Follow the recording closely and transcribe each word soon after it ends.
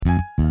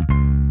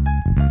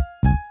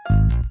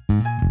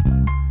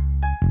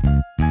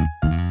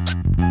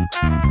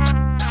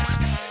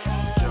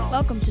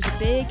welcome to the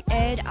Big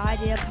Ed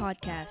Idea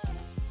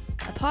Podcast,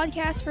 a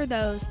podcast for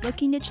those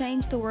looking to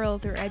change the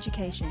world through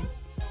education.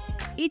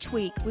 Each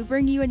week, we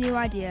bring you a new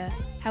idea,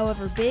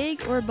 however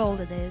big or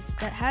bold it is,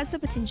 that has the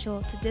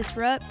potential to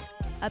disrupt,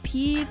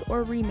 upheave,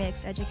 or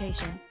remix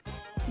education.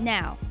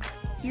 Now,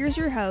 here's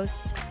your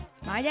host,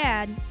 my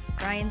dad,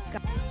 Ryan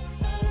Scott.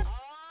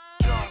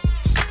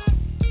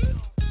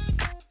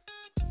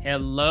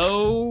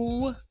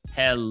 Hello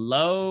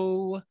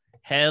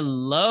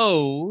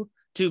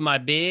to my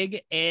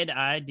Big Ed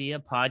Idea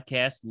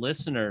Podcast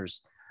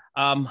listeners.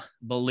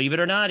 Believe it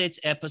or not, it's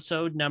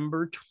episode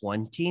number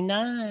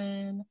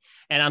 29,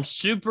 and I'm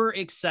super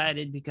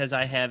excited because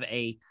I have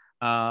a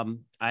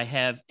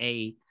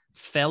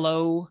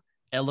fellow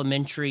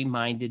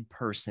elementary-minded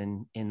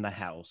person in the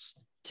house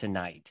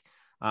tonight.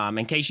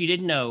 In case you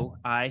didn't know,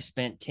 I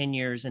spent 10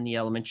 years in the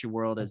elementary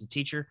world as a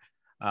teacher.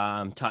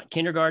 Taught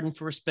kindergarten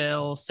for a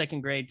spell,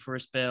 second grade for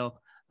a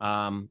spell.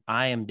 I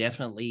am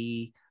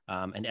definitely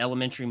an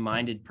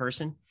elementary-minded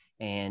person,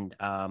 and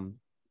I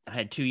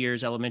had 2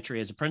 years elementary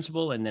as a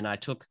principal, and then I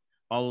took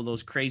all of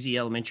those crazy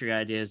elementary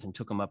ideas and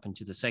took them up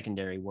into the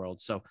secondary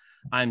world. So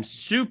I'm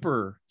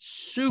super,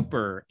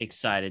 super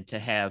excited to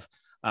have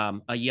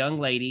a young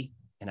lady,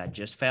 and I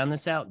just found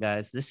this out,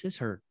 guys. This is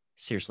her,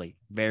 seriously,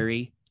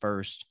 very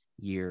first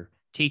year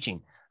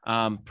teaching.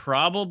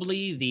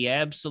 Probably the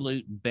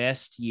absolute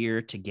best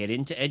year to get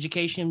into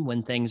education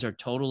when things are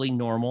totally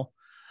normal.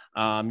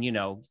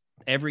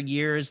 Every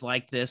year is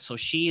like this. So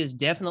she is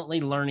definitely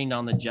learning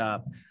on the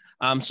job.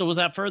 So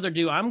without further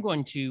ado, I'm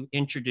going to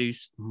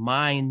introduce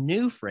my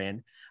new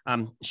friend.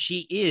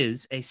 She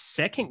is a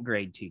second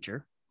grade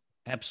teacher.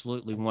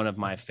 Absolutely one of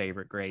my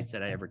favorite grades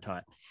that I ever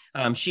taught.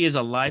 She is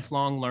a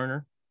lifelong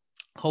learner,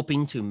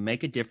 hoping to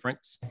make a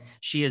difference.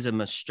 She is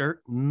a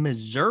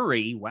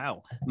Missouri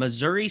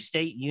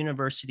State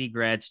University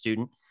grad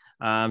student.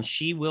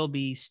 She will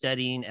be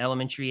studying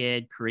elementary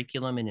ed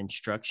curriculum and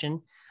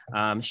instruction.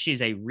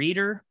 She's a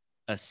reader,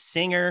 a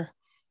singer,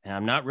 and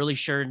I'm not really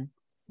sure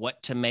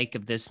what to make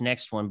of this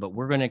next one, but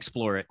we're going to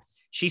explore it.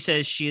 She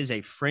says she is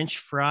a French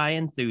fry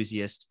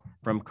enthusiast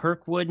from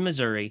Kirkwood,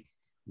 Missouri.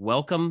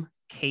 Welcome,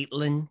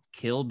 Kaitlin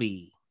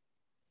Kilby.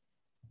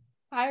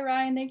 Hi,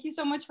 Ryan. Thank you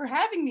so much for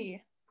having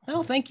me.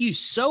 Oh, thank you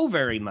so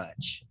very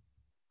much.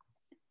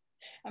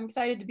 I'm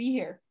excited to be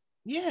here.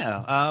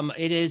 Yeah,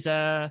 it is.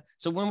 So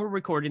when we're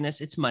recording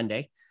this, it's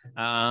Monday.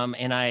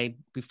 And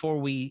before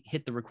we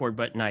hit the record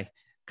button, I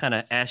kind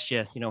of asked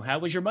you, how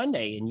was your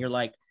Monday? And you're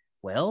like,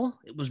 well,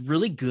 it was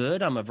really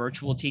good. I'm a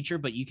virtual teacher,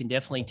 but you can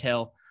definitely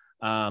tell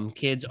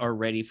kids are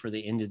ready for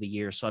the end of the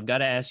year. So I've got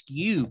to ask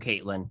you,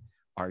 Kaitlin,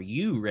 are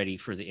you ready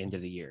for the end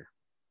of the year?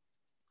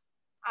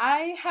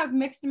 I have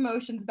mixed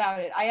emotions about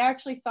it. I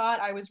actually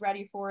thought I was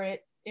ready for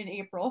it in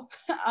April.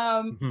 We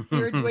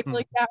were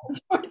dwindling down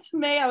towards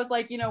May. I was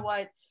like, you know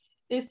what?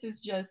 This is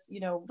just,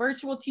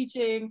 virtual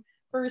teaching,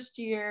 first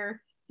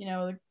year,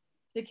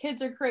 the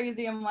kids are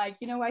crazy. I'm like,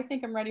 I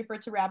think I'm ready for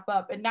it to wrap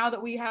up. And now that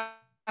we have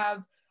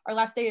our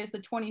last day is the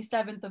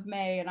 27th of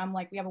May, and I'm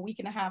like, we have a week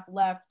and a half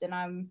left, and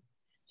I'm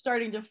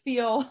starting to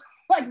feel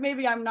like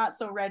maybe I'm not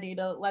so ready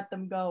to let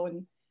them go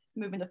and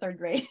move into third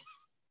grade.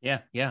 Yeah.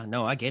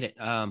 No, I get it.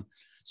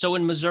 So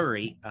in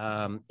Missouri,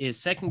 is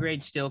second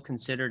grade still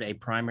considered a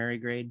primary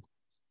grade?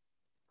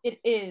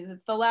 It is.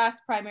 It's the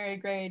last primary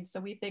grade.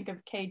 So we think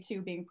of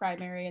K2 being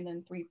primary, and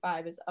then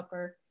 3-5 is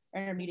upper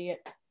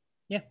intermediate.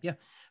 Yeah.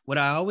 What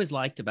I always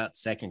liked about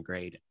second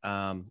grade,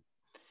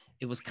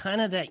 it was kind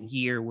of that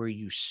year where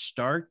you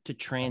start to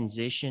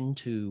transition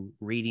to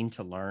reading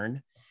to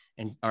learn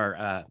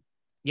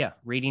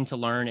reading to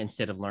learn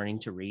instead of learning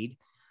to read.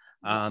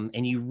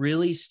 And you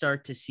really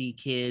start to see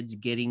kids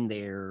getting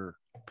their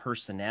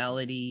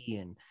personality,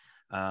 and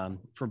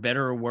for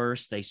better or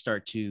worse, they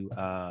start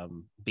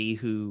to be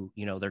who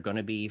they're going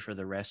to be for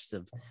the rest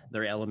of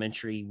their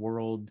elementary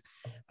world.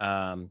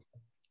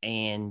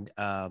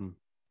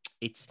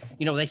 It's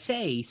they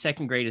say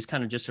second grade is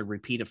kind of just a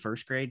repeat of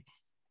first grade,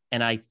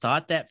 and I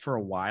thought that for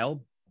a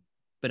while,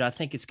 but I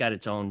think it's got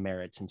its own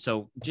merits. And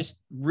so, just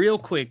real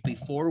quick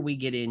before we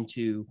get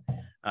into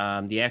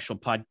the actual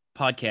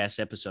podcast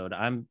episode,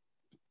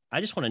 I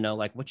just want to know,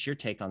 what's your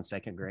take on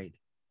second grade?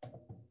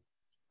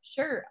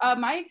 Sure.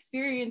 My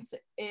experience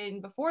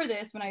before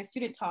this, when I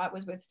student taught,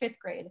 was with fifth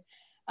grade.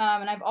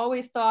 And I've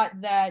always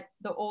thought that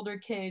the older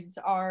kids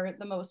are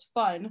the most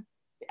fun.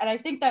 And I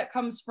think that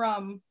comes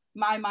from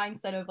my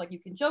mindset of you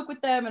can joke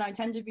with them, and I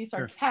tend to be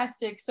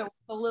sarcastic. Sure. So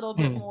it's a little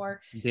bit more,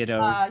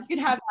 ditto. You can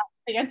have that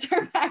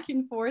banter back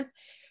and forth.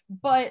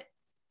 But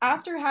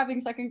after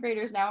having second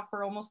graders now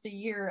for almost a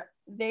year,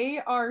 they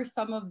are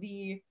some of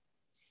the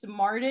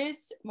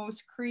smartest,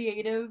 most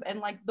creative,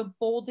 and the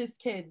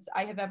boldest kids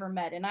I have ever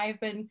met. And I've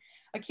been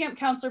a camp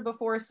counselor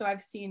before, so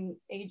I've seen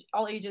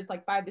all ages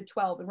 5 to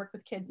 12 and worked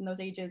with kids in those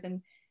ages.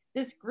 And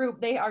this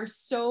group, they are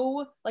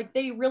so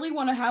they really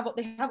want to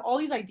they have all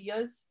these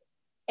ideas,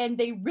 and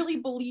they really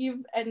believe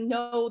and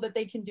know that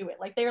they can do it.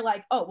 Like they're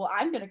like, oh, well,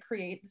 I'm going to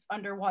create this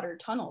underwater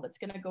tunnel that's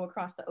going to go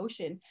across the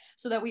ocean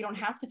so that we don't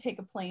have to take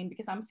a plane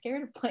because I'm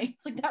scared of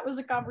planes. Like that was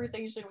a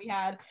conversation we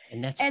had.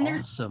 And that's and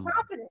awesome. They're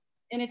confident.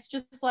 And it's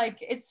just like,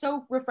 it's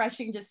so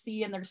refreshing to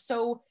see. And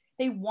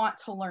they want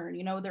to learn,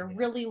 you know, they're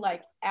really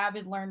like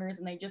avid learners,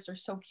 and they just are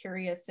so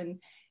curious. And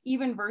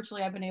even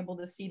virtually, I've been able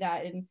to see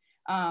that. And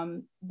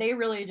they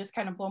really just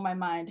kind of blow my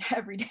mind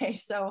every day.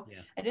 So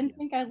I didn't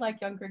think I'd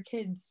like younger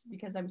kids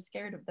because I'm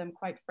scared of them,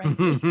 quite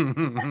frankly.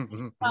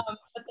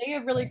 But they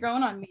have really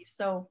grown on me.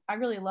 So I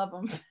really love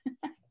them.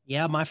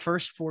 Yeah. My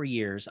first 4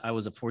 years, I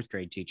was a fourth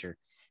grade teacher.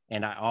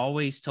 And I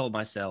always told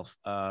myself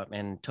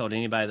and told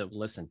anybody that would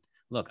listen,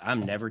 look,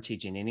 I'm never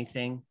teaching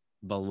anything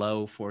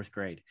below fourth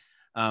grade.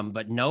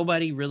 But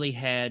nobody really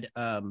had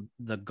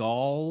the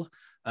gall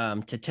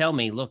to tell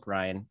me, look,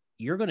 Ryan,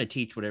 you're going to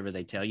teach whatever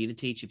they tell you to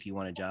teach if you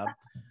want a job.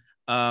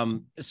 I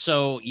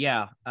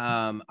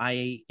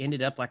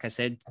ended up, like I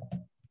said,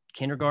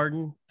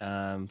 kindergarten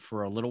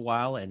for a little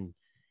while. And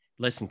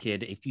listen,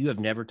 kid, if you have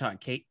never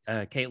taught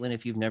Kaitlin,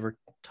 if you've never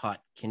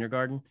taught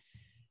kindergarten,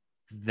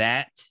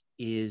 that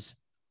is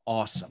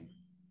awesome.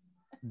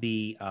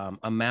 The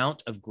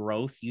amount of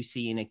growth you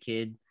see in a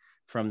kid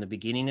from the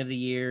beginning of the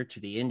year to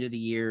the end of the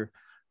year,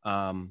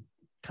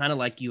 kind of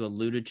like you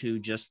alluded to,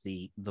 just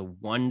the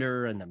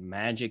wonder and the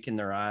magic in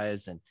their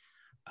eyes. And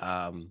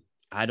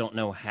I don't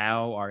know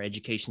how our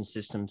education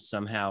system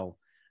somehow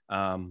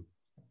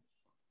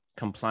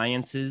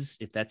compliances,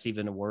 if that's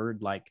even a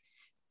word, like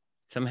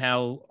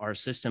somehow our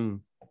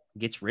system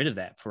gets rid of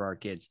that for our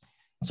kids.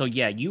 So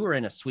yeah, you were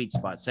in a sweet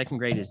spot. Second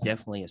grade is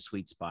definitely a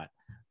sweet spot.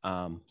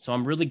 So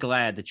I'm really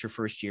glad that your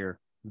first year,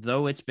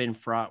 though it's been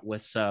fraught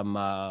with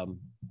some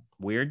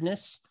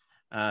weirdness,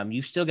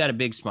 you've still got a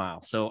big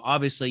smile. So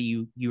obviously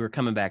you are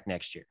coming back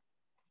next year.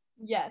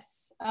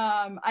 Yes.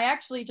 I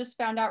actually just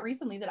found out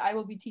recently that I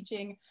will be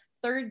teaching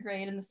third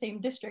grade in the same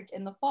district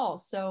in the fall.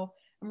 So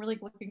I'm really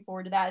looking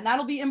forward to that. And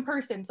that'll be in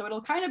person. So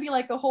it'll kind of be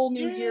like a whole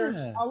new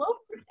year all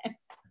over again.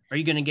 Are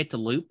you going to get to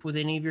loop with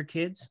any of your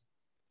kids?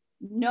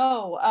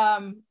 No.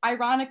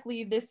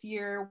 Ironically, this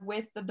year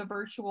with the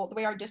virtual, the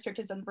way our district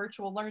is in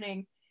virtual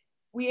learning,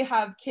 we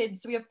have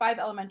kids. So we have 5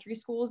 elementary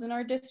schools in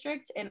our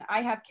district, and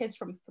I have kids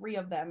from 3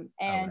 of them,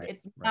 and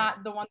it's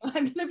not the one that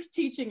I'm going to be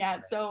teaching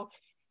at. So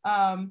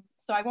I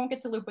won't get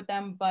to loop with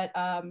them, but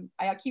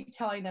I keep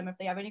telling them if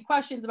they have any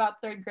questions about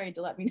third grade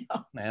to let me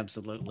know.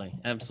 Absolutely.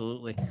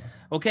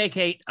 Okay,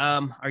 Kate,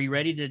 are you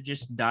ready to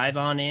just dive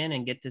on in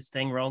and get this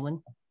thing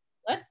rolling?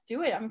 Let's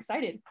do it. I'm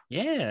excited.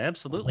 Yeah,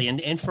 absolutely.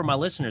 And for my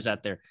listeners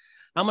out there,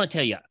 I'm going to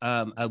tell you,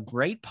 a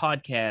great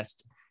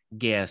podcast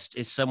guest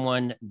is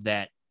someone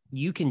that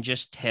you can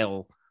just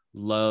tell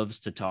loves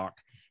to talk.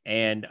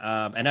 And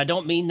I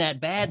don't mean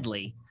that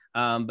badly.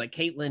 But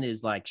Kaitlin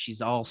is like,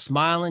 she's all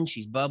smiling.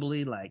 She's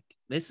bubbly. Like,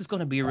 this is going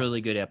to be a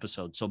really good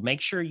episode. So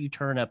make sure you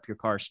turn up your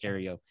car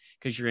stereo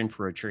because you're in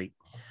for a treat.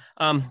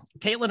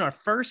 Kaitlin, our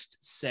first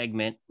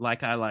segment,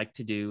 like I like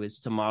to do, is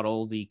to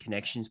model the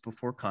connections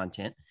before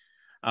content.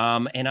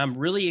 And I'm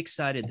really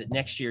excited that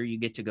next year you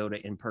get to go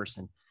to in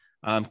person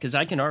because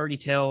I can already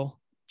tell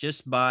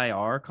just by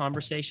our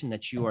conversation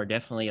that you are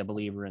definitely a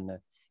believer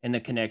in the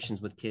connections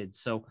with kids.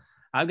 So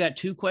I've got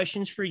 2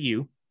 questions for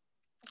you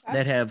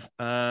that have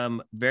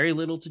very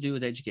little to do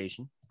with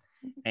education.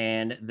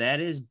 And that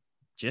is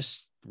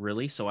just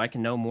really so I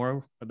can know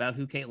more about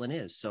who Kaitlin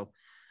is. So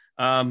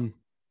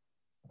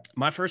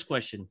my first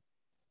question,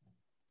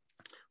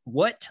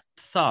 what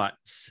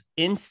thoughts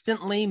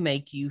instantly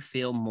make you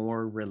feel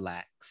more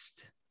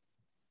relaxed?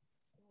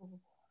 Oh,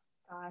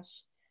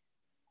 gosh.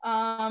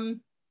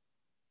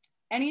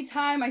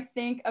 Anytime I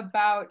think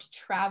about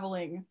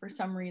traveling for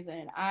some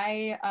reason,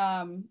 I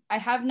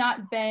have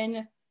not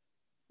been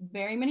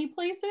very many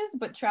places,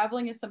 but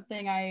traveling is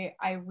something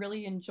I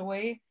really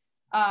enjoy.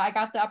 I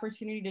got the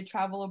opportunity to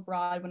travel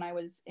abroad when I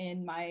was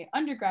in my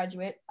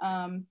undergraduate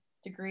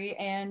degree,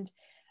 and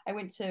I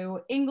went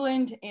to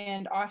England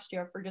and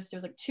Austria for it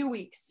was like 2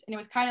 weeks. And it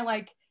was kind of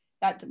like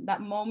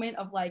that moment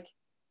of like,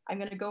 I'm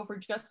going to go for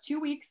just 2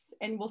 weeks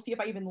and we'll see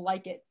if I even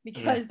like it,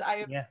 because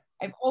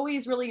I've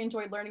always really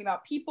enjoyed learning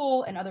about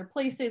people and other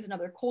places and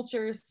other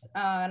cultures.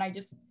 And I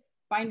just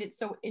find it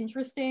so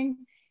interesting.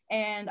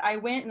 And I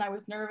went and I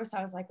was nervous.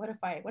 I was like, what if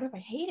I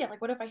hate it?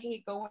 Like, what if I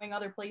hate going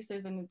other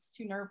places and it's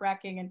too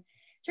nerve-wracking? And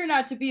it turned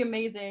out to be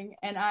amazing.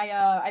 And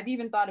I've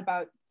even thought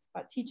about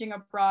teaching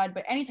abroad,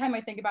 but anytime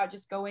I think about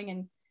just going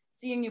and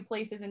seeing new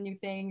places and new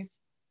things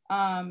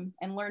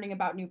and learning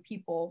about new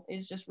people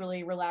is just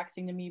really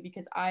relaxing to me,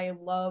 because I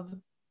love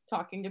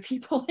talking to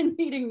people and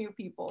meeting new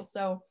people.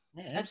 So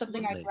that's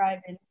something I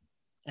thrive in.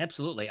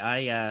 Absolutely.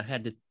 I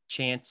had the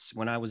chance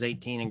when I was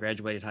 18 and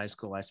graduated high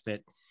school. I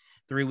spent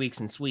 3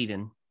 weeks in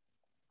Sweden.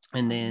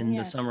 And then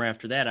the summer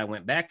after that, I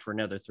went back for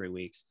another 3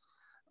 weeks.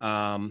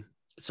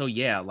 So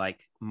yeah,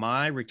 like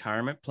my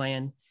retirement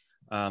plan,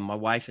 my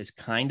wife is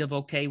kind of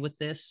okay with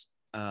this.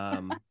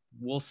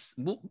 We'll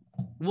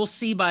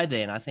see by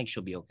then. I think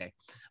she'll be okay.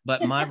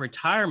 But my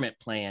retirement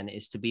plan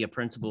is to be a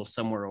principal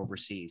somewhere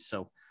overseas.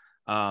 So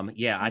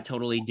Yeah, I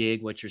totally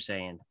dig what you're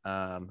saying.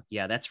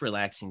 Yeah, that's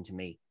relaxing to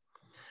me.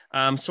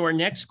 So our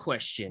next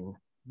question,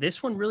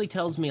 this one really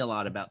tells me a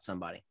lot about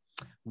somebody.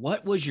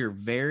 What was your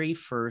very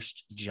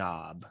first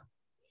job?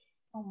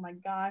 Oh my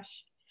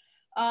gosh.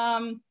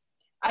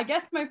 I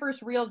guess my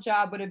first real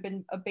job would have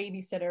been a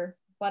babysitter,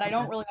 but I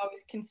don't really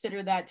always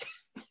consider that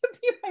to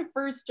be my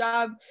first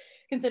job,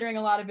 considering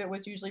a lot of it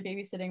was usually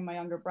babysitting my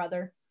younger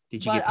brother.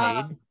 Did you get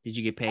paid? Did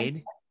you get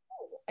paid?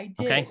 I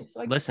did. Okay.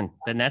 So Listen,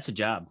 then that's a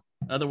job.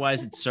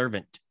 Otherwise, it's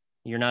servant.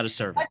 You're not a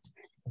servant.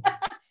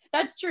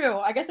 That's true.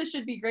 I guess I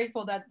should be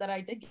grateful that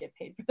I did get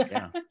paid for that.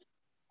 Yeah.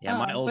 Yeah.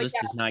 My oldest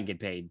does not get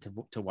paid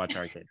to watch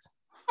our kids.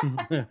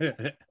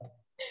 So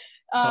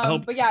I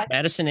hope, but yeah,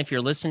 Madison, if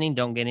you're listening,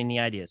 don't get any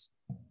ideas.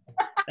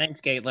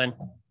 Thanks, Kaitlin.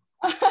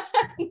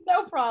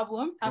 No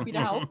problem. Happy to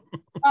help.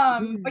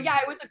 But yeah,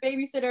 I was a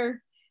babysitter.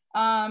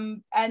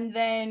 And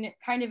then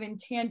kind of in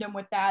tandem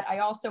with that, I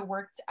also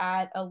worked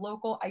at a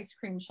local ice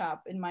cream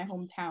shop in my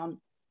hometown.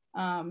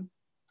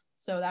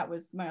 So that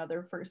was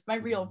my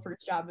real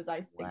first job as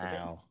I think of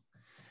it.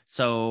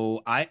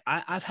 So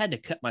I've had to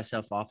cut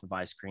myself off of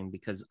ice cream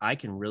because I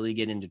can really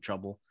get into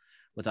trouble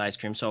with ice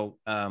cream. So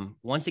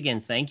once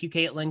again, thank you,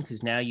 Kaitlin,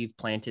 because now you've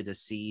planted a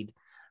seed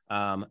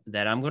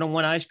that I'm going to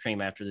want ice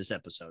cream after this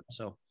episode.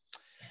 So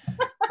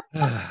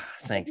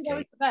thanks,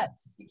 Kate.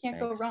 You can't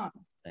go wrong.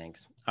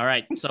 Thanks. All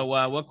right. So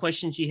what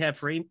questions do you have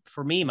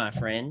for me, my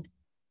friend?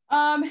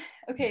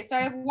 Okay, so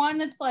I have one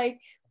that's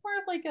like more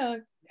of like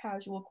a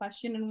casual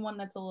question and one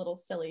that's a little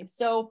silly.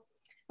 So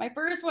my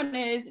first one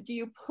is, do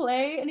you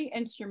play any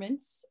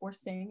instruments or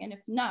sing? And if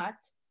not,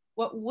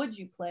 what would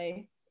you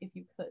play if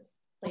you could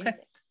play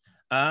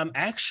anything?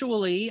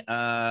 Actually,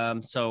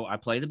 so I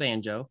play the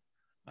banjo.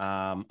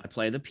 I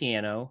play the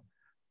piano.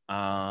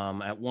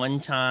 At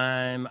one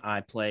time, I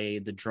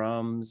played the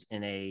drums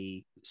in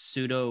a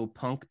pseudo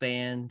punk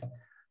band.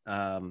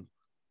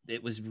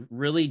 It was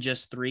really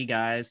just 3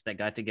 guys that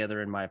got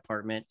together in my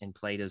apartment and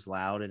played as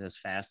loud and as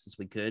fast as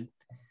we could.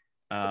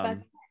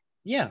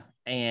 Yeah.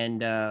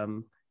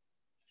 And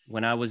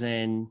when I was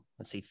in,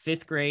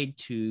 5th grade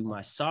to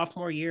my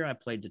sophomore year, I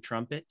played the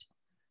trumpet.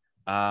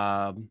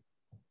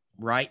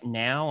 Right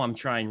now, I'm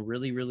trying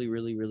really, really,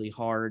 really, really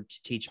hard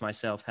to teach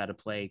myself how to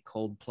play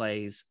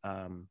Coldplay's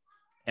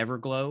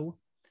Everglow.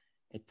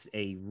 It's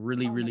a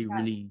really, really,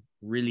 really,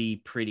 really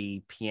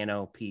pretty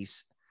piano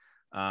piece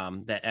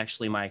that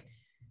actually my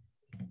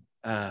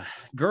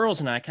girls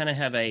and I kind of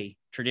have a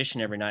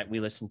tradition every night. We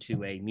listen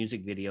to a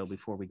music video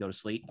before we go to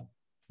sleep.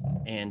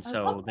 And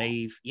so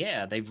they've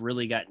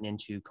really gotten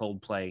into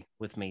Coldplay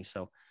with me.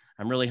 So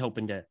I'm really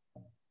hoping to,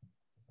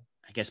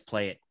 I guess,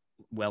 play it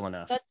well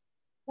enough.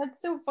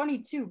 That's so funny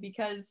too,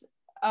 because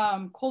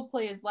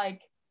Coldplay is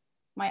like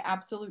my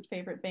absolute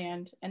favorite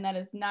band, and that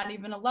is not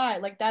even a lie.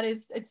 Like that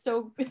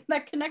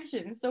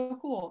connection is so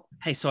cool.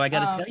 Hey, so I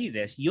got to tell you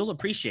this. You'll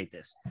appreciate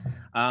this.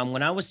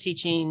 When I was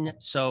teaching,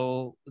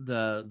 so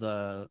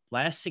the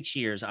last 6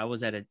 years, I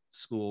was at a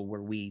school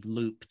where we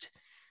looped.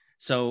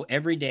 So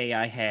every day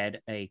I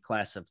had a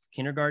class of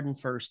kindergarten,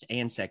 first,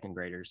 and second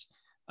graders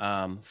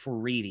for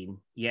reading.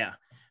 Yeah,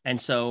 and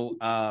so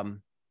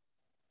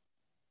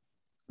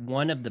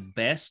one of the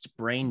best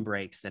brain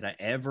breaks that I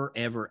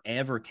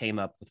ever came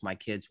up with my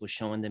kids was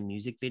showing them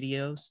music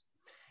videos.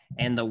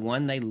 And the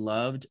one they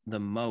loved the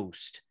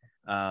most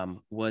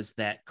was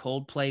that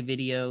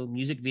Coldplay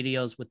music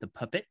videos with the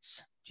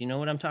puppets. Do you know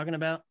what I'm talking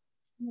about?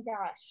 Oh my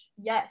gosh.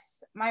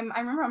 Yes. I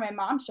remember my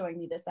mom showing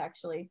me this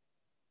actually.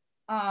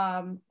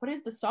 What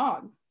is the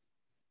song?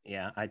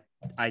 Yeah,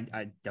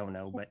 I don't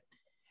know, but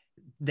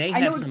they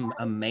have some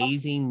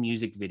amazing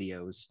music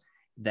videos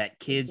that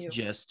kids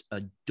just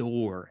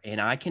adore.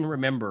 And I can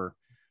remember,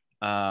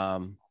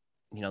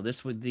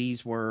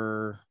 these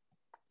were,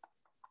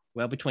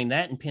 well, between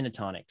that and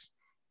Pentatonics,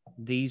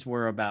 these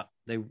were about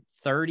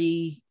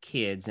 30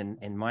 kids,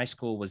 and my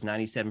school was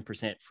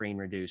 97% free and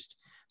reduced.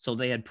 So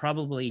they had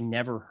probably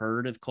never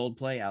heard of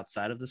Coldplay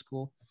outside of the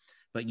school,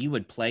 but you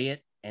would play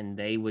it and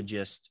they would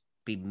just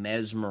be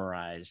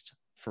mesmerized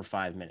for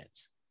 5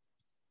 minutes.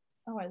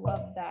 Oh, I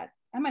love that.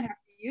 I might have to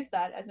use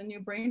that as a new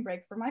brain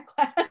break for my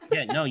class.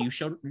 Yeah, no, you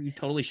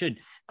totally should.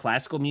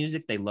 Classical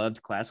music, they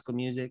loved classical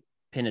music.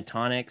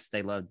 Pentatonics,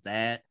 they loved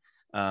that.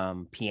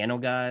 Piano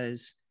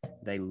guys,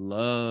 they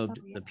loved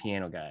the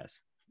piano guys.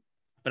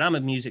 But I'm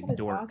a music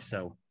dork, awesome.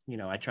 So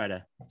I try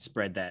to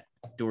spread that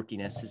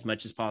dorkiness as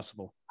much as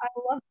possible. I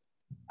love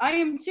it. I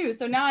am too.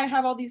 So now I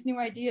have all these new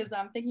ideas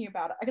I'm thinking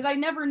about, because I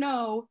never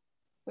know.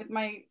 With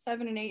my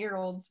 7 and 8 year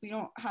olds,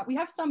 we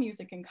have some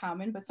music in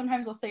common, but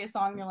sometimes I'll say a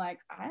song and you're like,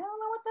 I don't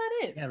know what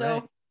that is. Yeah, so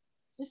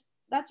right.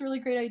 That's a really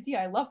great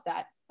idea. I love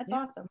that. That's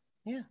awesome.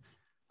 Yeah.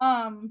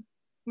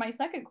 My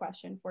second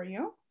question for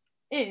you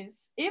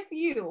is, if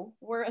you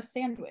were a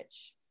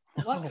sandwich,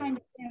 what kind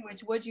of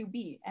sandwich would you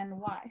be and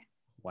why?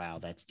 Wow,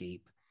 that's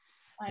deep.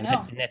 I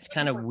know. And that's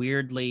kind of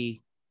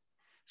weirdly.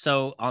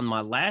 So on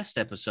my last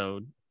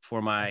episode, for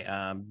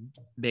my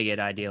Big Ed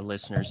Idea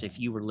listeners, if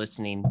you were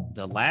listening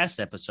the last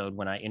episode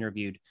when I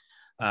interviewed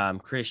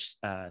Chris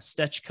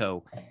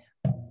Stechko,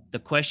 the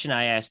question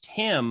I asked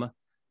him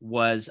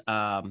was,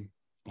 and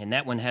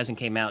that one hasn't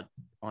came out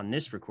on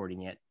this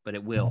recording yet, but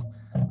it will.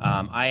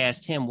 I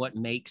asked him what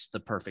makes the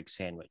perfect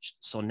sandwich.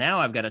 So now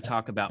I've got to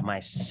talk about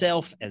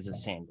myself as a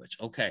sandwich.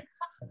 Okay.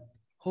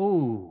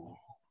 Oh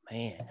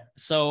man.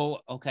 So,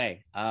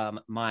 okay.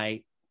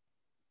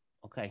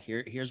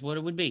 Here's what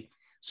it would be.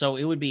 So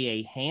it would be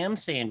a ham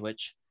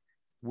sandwich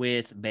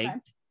with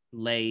baked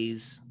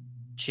Lay's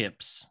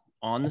chips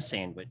on the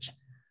sandwich.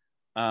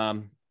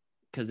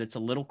 Because it's a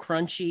little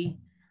crunchy,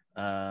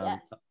 a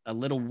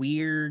little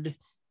weird,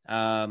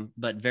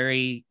 but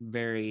very,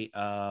 very,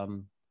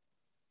 I'm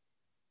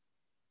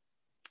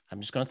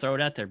just going to throw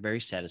it out there, very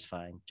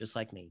satisfying, just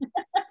like me.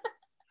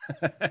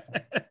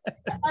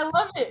 I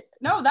love it.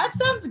 No, that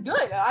sounds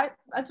good.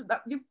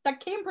 That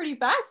came pretty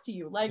fast to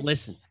you. Like,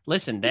 listen,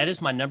 that is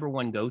my number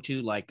one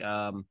go-to. Like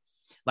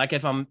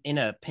if I'm in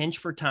a pinch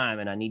for time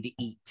and I need to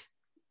eat,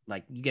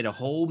 like you get a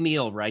whole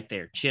meal right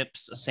there,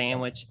 chips, a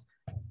sandwich.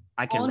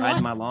 I can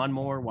ride my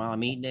lawnmower while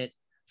I'm eating it.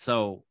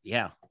 So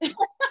yeah,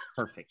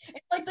 perfect.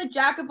 It's like the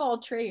jack of all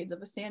trades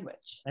of a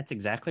sandwich. That's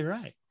exactly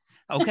right.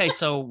 Okay,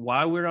 so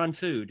while we're on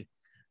food,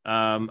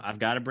 I've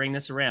got to bring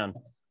this around.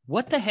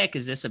 What the heck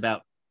is this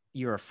about?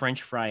 You're a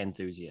French fry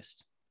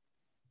enthusiast.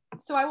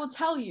 So I will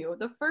tell you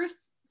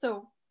first,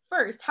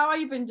 how I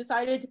even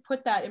decided to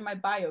put that in my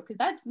bio, because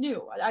that's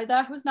new.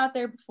 That was not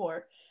there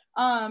before.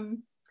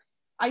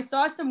 I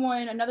saw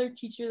another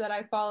teacher that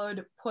I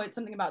followed, put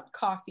something about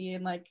coffee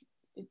and like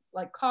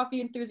coffee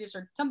enthusiast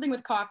or something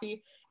with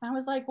coffee. And I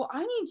was like, well,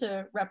 I need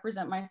to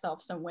represent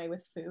myself some way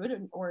with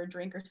food or a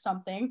drink or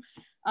something.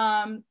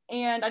 And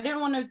I didn't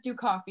want to do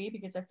coffee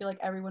because I feel like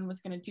everyone was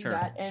going to do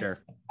that. And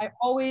I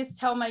always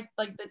tell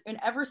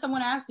whenever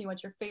someone asks me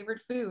what's your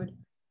favorite food,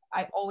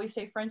 I always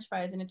say French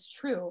fries, and it's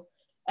true.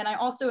 And I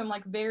also am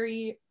like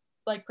very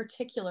like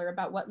particular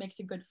about what makes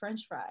a good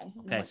French fry.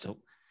 Okay, so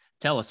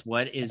tell us,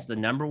 what is the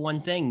number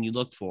one thing you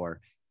look for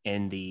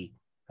in the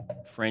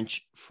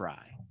French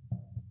fry?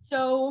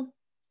 So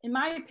in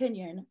my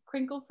opinion,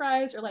 crinkle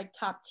fries are like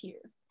top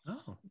tier.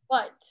 Oh.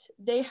 But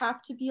they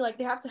have to be like,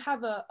 they have to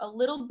have a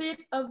little bit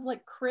of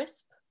like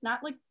crisp,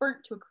 not like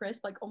burnt to a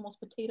crisp, like almost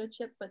potato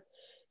chip, but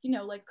you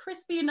know, like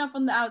crispy enough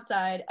on the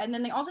outside. And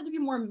then they also have to be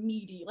more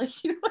meaty.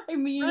 Like, you know what I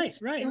mean?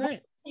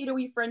 Right.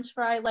 Potatoey French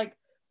fry. Like,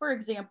 for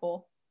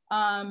example,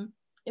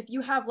 if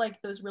you have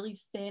like those really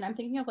thin, I'm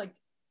thinking of like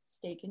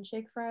Steak and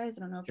Shake fries.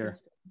 I don't know if you have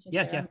Steak and Shake.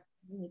 Yeah.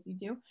 If you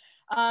do.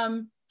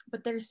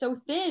 But they're so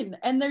thin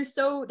and they're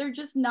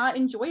just not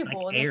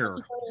enjoyable. Like and air.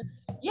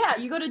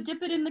 You go to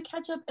dip it in the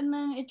ketchup and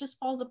then it just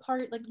falls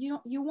apart. Like you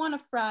want a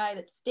fry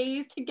that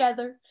stays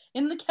together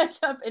in the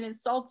ketchup and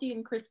is salty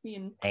and crispy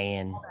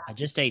and I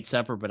just ate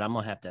supper, but I'm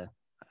gonna have to.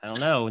 I don't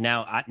know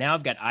now.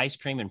 I've got ice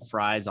cream and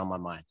fries on my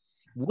mind.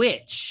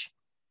 Which,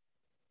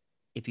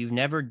 if you've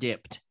never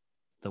dipped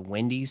the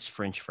Wendy's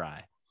French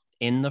fry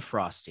in the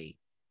Frosty,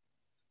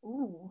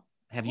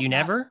 have you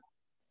never?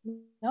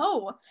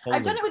 No, Holy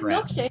I've done it with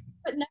crap. milkshake,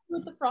 but never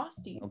with the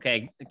Frosty.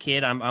 Okay,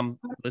 kid, I'm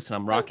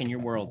rocking your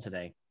world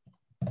today.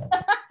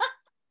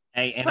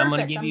 Hey, and Perfect. I'm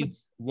going to give you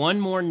one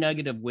more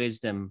nugget of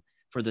wisdom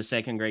for the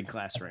second grade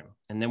classroom,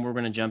 and then we're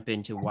going to jump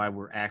into why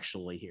we're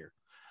actually here.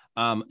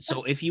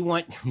 So if you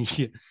want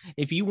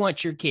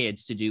your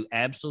kids to do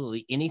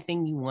absolutely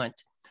anything you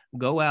want,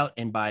 go out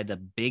and buy the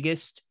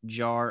biggest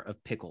jar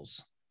of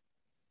pickles.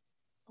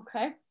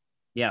 Okay.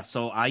 Yeah.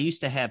 So I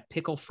used to have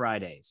Pickle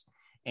Fridays,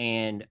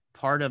 and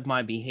part of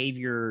my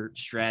behavior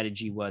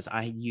strategy was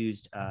I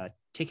used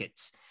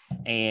tickets.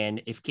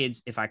 And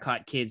if I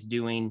caught kids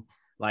doing,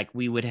 like,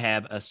 we would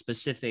have a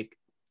specific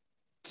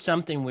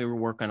something we were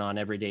working on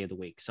every day of the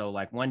week. So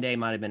like one day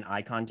might've been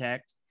eye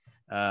contact.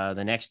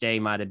 The next day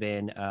might've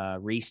been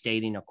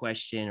restating a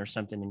question or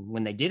something. And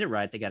when they did it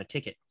right, they got a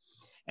ticket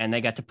and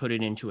they got to put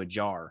it into a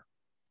jar.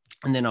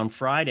 And then on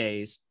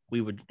Fridays,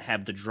 we would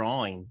have the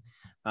drawing.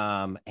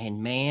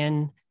 And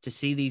man, to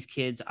see these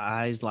kids'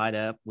 eyes light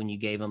up when you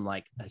gave them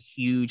like a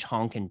huge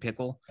honking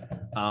pickle.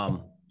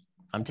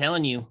 I'm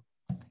telling you,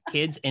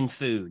 kids and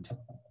food.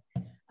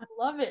 I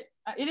love it.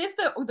 It is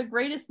the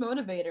greatest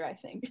motivator, I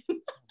think.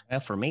 Well,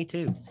 for me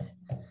too.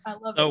 I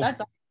love it. That's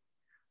awesome.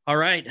 All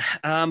right.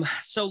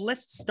 So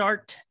let's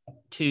start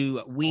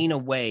to wean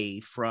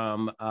away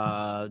from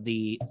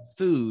the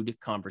food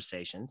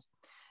conversations.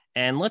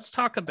 And let's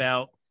talk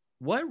about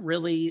what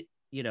really,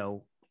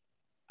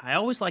 I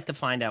always like to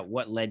find out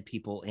what led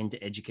people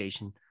into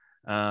education,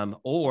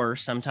 or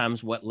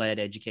sometimes what led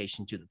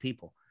education to the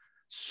people.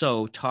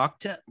 So talk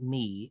to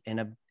me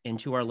and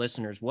to our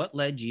listeners, what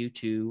led you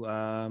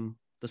to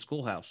the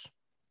schoolhouse?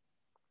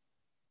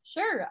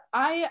 Sure.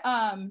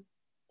 I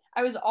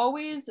was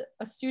always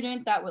a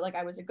student that would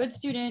I was a good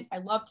student. I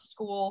loved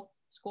school.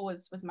 School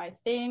was my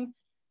thing.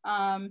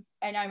 And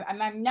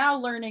I'm now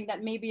learning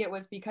that maybe it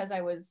was because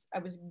I was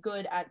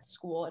good at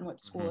school and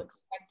what school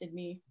expected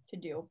me to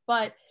do.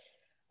 But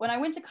when I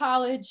went to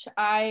college,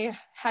 I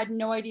had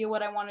no idea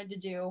what I wanted to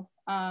do.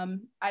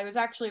 I was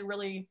actually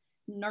really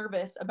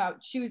nervous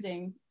about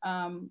choosing,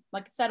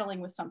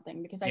 settling with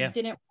something because I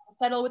didn't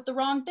settle with the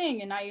wrong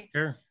thing.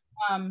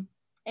 And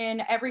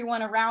and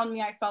everyone around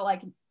me, I felt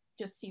like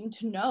just seemed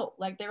to know.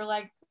 Like they were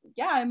like,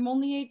 yeah, I'm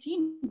only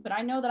 18, but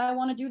I know that I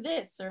want to do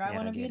this, or I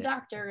want to be a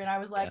doctor. And I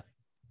was like,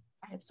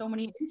 I have so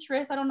many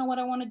interests. I don't know what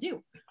I want to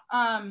do.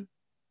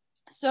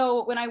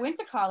 So when I went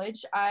to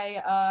college,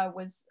 I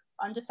was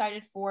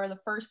undecided for the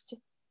first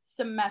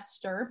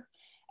semester.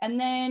 And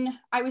then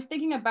I was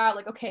thinking about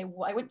like, okay,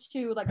 well, I went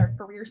to like our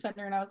career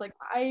center and I was like,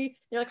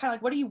 they're like, kind of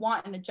like, what do you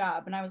want in a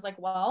job? And I was like,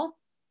 well,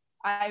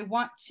 I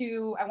want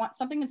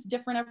something that's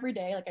different every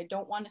day. Like I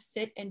don't want to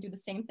sit and do the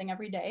same thing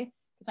every day,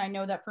 because I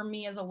know that for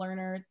me as a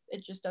learner,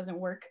 it just doesn't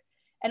work.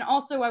 And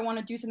also I want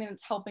to do something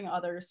that's helping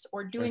others,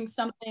 or doing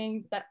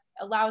something that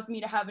allows me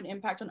to have an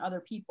impact on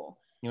other people.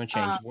 You want to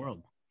change the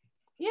world.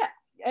 Yeah.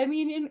 I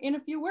mean, in a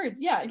few words.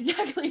 Yeah,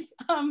 exactly.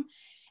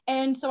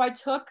 And so I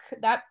took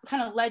that,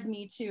 kind of led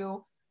me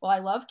to, well, I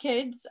love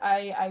kids.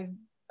 I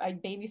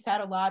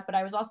babysat a lot, but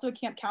I was also a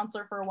camp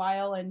counselor for a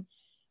while. And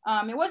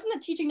it wasn't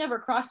that teaching never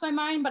crossed my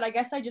mind, but I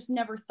guess I just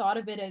never thought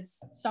of it as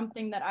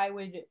something that I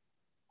would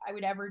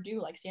ever do,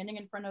 like standing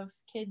in front of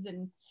kids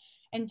and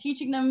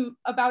teaching them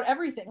about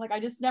everything. Like I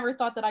just never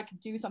thought that I could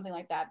do something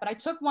like that. But I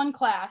took one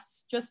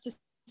class just to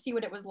see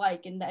what it was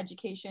like in the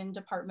education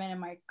department in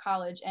my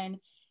college. And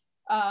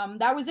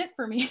that was it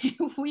for me.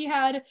 We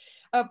had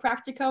a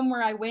practicum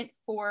where I went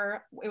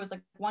it was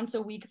like once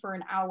a week for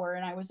an hour,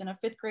 and I was in a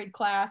 5th grade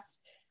class.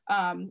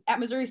 At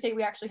Missouri State,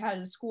 we actually had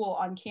a school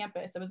on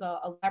campus. It was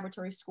a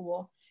laboratory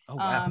school. Oh,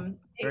 wow.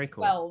 Very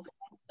cool. 12.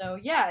 So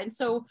yeah, and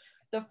so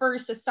the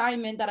first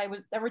assignment that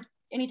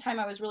anytime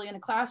I was really in a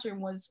classroom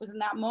was in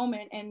that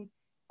moment, and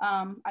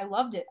I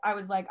loved it. I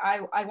was like,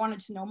 I wanted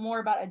to know more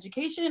about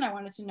education. I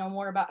wanted to know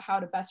more about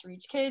how to best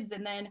reach kids,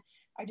 and then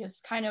I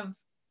just kind of,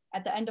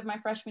 at the end of my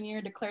freshman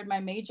year, declared my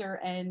major,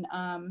 and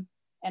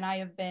I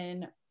have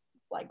been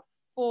like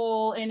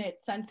full in it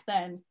since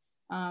then.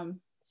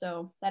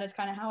 So that is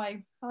kind of how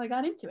I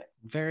got into it.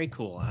 Very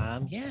cool.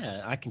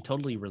 Yeah, I can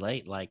totally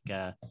relate. Like,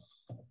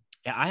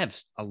 I have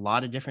a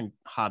lot of different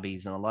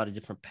hobbies and a lot of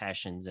different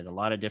passions and a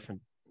lot of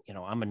different,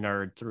 I'm a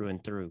nerd through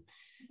and through.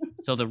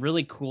 So the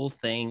really cool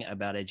thing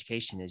about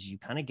education is you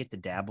kind of get to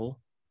dabble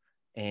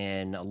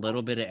in a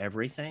little bit of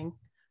everything.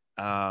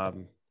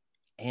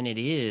 And it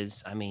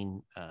is,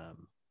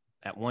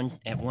 at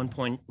one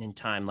point in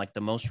time, like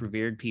the most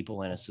revered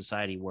people in a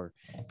society were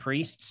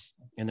priests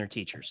and their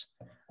teachers.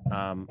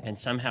 And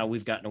somehow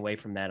we've gotten away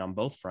from that on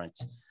both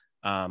fronts.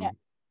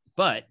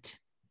 But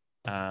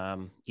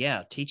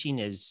teaching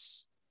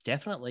is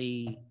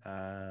definitely,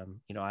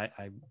 I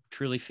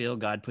truly feel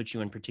God put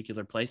you in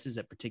particular places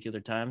at particular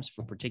times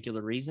for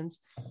particular reasons.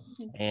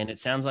 And it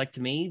sounds like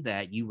to me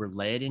that you were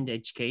led into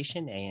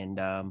education, and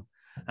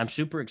I'm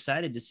super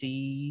excited to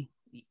see,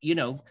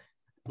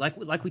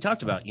 like we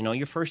talked about,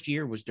 your first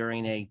year was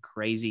during a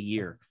crazy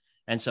year.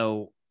 And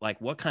so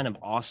like, what kind of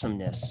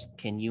awesomeness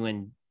can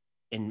you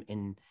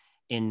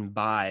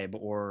imbibe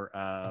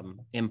or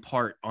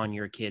impart on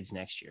your kids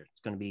next year?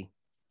 It's going to be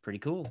pretty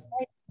cool.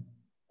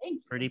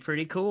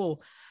 Pretty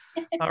cool.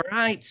 All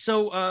right.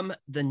 So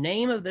the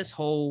name of this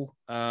whole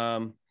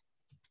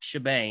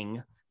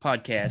shebang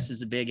podcast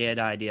is a Big Ed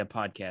Idea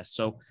Podcast.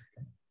 So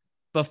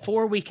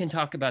before we can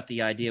talk about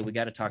the idea, we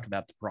got to talk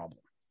about the problem.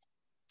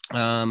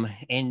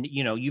 And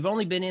you've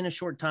only been in a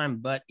short time,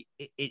 but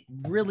it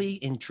really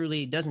and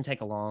truly doesn't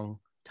take a long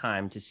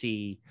time to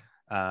see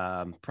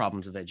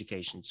problems of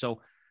education.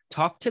 So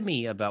talk to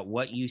me about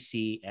what you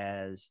see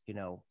as,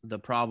 the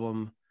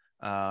problem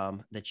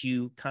that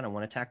you kind of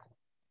want to tackle.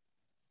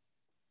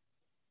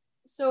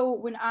 So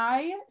when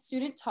I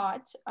student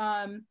taught,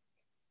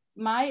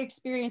 my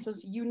experience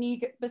was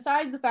unique,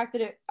 besides the fact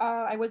that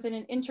I was in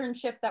an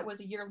internship that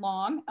was a year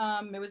long.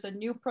 It was a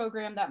new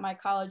program that my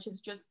college has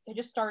just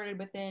started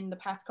within the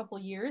past couple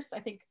of years. I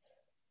think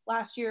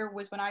last year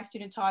was when I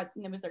student taught,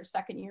 and it was their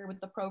second year with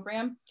the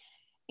program.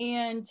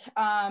 And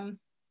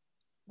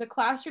the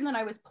classroom that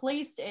I was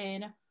placed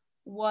in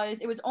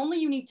it was only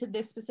unique to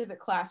this specific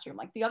classroom.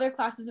 Like the other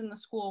classes in the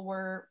school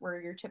were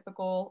your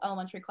typical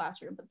elementary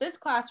classroom, but this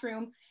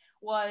classroom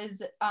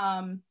was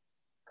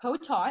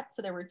co-taught.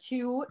 So there were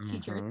 2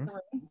 teachers in the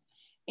room.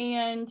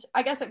 And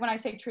I guess like when I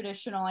say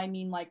traditional, I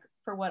mean like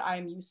for what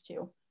I'm used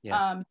to.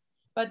 Yeah.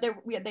 But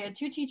they had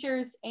 2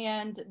 teachers,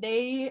 and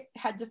they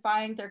had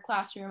defined their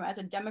classroom as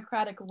a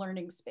democratic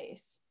learning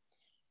space.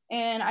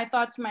 And I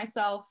thought to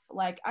myself,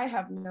 like, I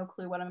have no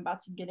clue what I'm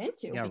about to get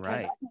into, because I've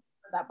never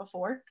heard that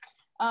before.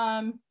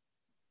 And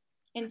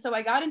so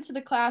I got into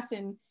the class,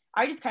 and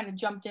I just kind of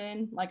jumped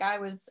in. Like I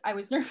was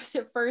nervous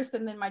at first,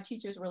 and then my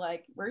teachers were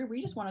like,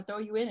 we just want to throw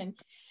you in and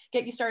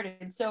get you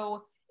started.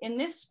 So in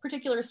this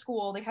particular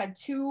school, they had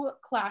 2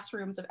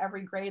 classrooms of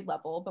every grade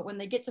level, but when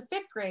they get to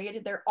 5th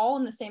grade, they're all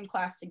in the same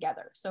class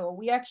together. So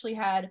we actually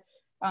had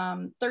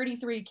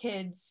 33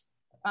 kids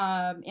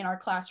in our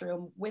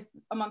classroom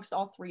amongst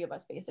all 3 of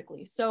us,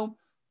 basically. So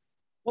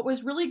what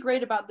was really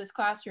great about this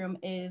classroom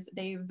is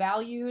they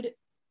valued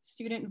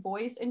student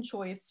voice and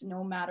choice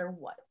no matter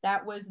what.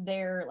 That was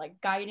their like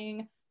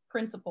guiding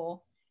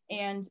principle.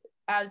 And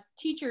as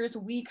teachers,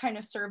 we kind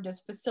of served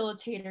as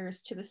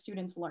facilitators to the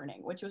students'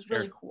 learning, which was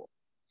really cool.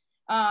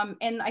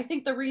 And I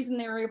think the reason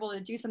they were able to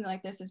do something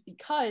like this is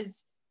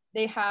because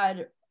they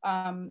had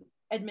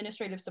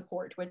administrative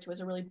support, which was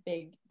a really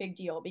big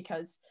deal,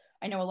 because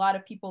I know a lot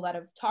of people that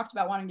have talked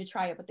about wanting to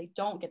try it, but they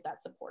don't get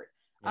that support.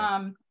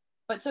 Yeah.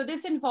 But so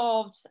this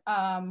involved,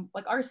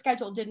 like, our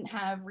schedule didn't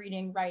have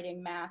reading,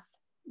 writing, math,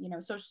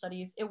 social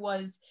studies. It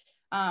was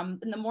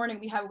in the morning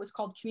we have what was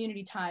called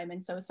community time.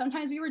 And so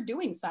sometimes we were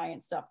doing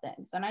science stuff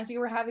then. Sometimes we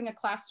were having a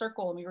class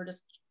circle and we were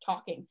just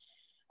talking.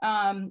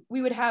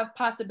 We would have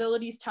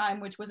possibilities time,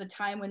 which was a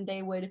time when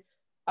they would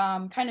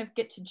kind of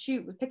get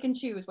to pick and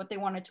choose what they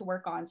wanted to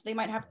work on. So they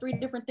might have 3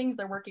 different things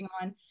they're working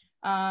on,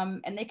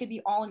 and they could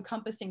be all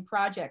encompassing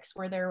projects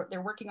where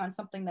they're working on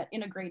something that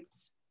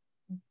integrates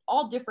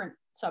all different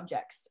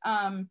subjects.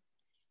 And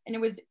it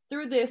was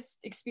through this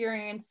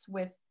experience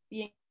with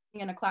being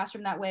in a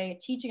classroom that way,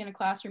 teaching in a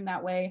classroom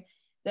that way,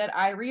 that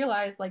I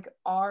realized, like,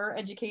 our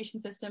education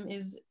system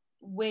is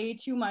way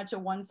too much a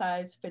one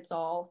size fits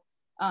all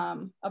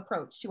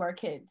approach to our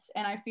kids.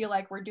 And I feel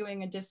like we're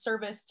doing a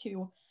disservice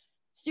to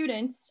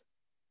students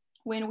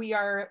when we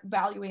are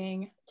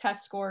valuing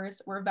test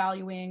scores. We're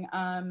valuing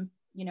how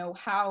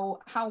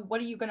what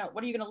are you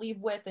gonna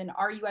leave with, and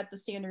are you at the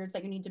standards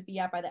that you need to be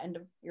at by the end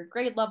of your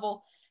grade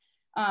level.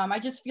 I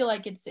just feel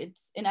like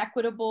it's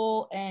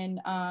inequitable, and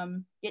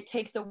it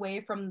takes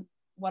away from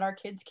what our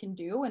kids can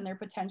do and their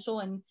potential,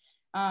 and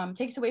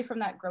takes away from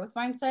that growth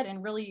mindset,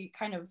 and really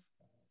kind of,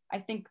 I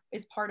think,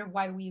 is part of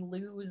why we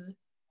lose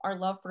our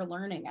love for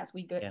learning as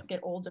we get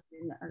older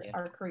in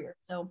our career.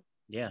 So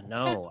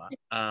no,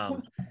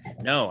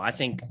 I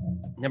think,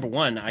 number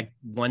one, I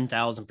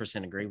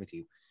 1000% agree with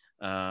you.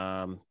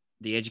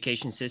 The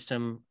education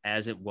system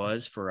as it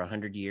was for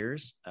 100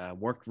 years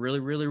worked really,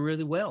 really,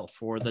 really well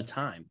for the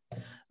time.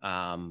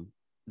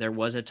 There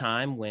was a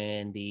time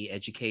when the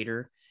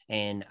educator,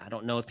 and I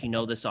don't know if you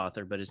know this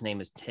author, but his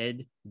name is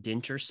Ted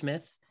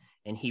Dintersmith,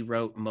 and he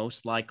wrote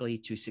Most Likely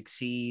to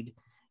Succeed,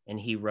 and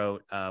he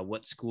wrote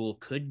What School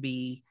Could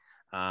Be.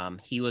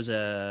 He was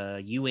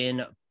a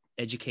UN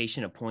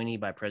education appointee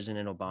by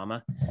President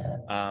Obama,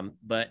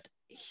 but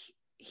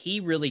he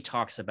really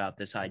talks about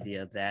this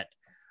idea that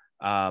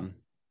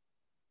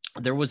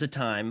there was a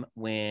time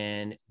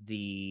when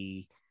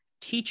the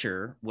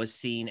teacher was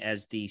seen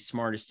as the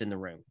smartest in the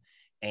room.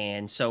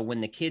 And so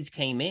when the kids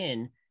came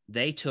in,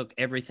 they took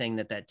everything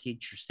that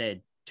teacher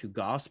said to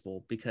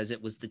gospel, because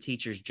it was the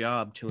teacher's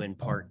job to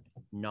impart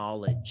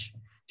knowledge,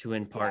 to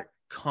impart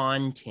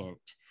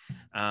content.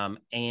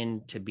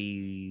 And to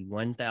be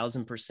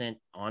 1000%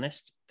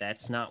 honest,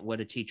 that's not what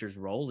a teacher's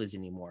role is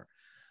anymore.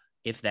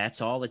 If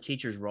that's all a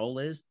teacher's role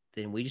is,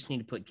 then we just need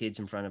to put kids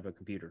in front of a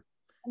computer.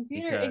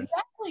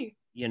 Exactly.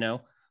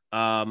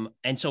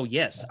 And so,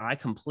 yes, I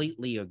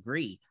completely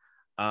agree.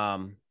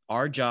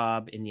 Our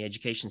job in the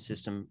education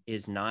system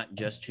is not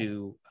just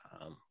to,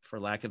 for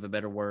lack of a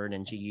better word,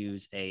 and to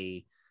use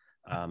a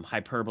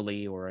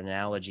hyperbole or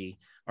analogy,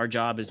 our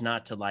job is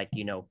not to,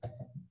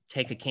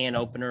 take a can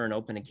opener and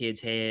open a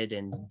kid's head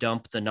and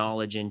dump the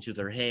knowledge into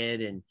their head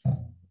and,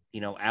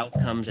 out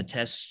comes a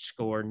test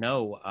score.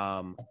 No,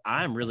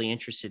 I'm really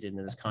interested in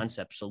this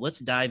concept. So let's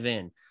dive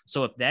in.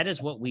 So if that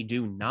is what we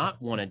do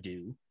not want to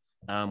do,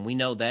 we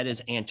know that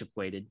is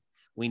antiquated.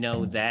 We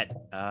know that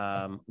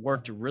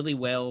worked really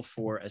well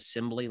for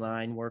assembly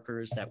line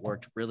workers, that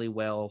worked really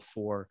well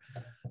for,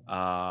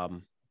 lack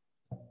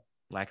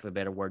of a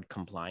better word,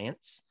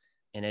 compliance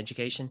in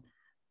education.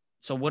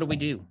 So what do we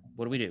do?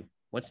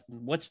 What's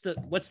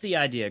the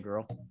idea,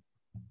 girl?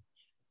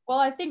 Well,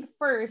 I think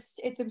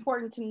first it's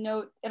important to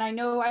note, and I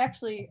know I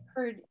actually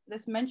heard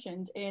this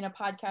mentioned in a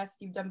podcast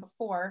you've done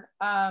before,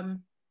 or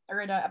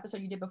in an episode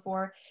you did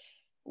before.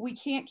 We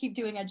can't keep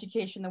doing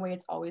education the way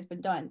it's always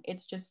been done. We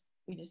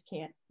just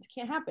can't. It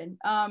can't happen.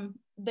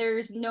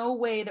 There's no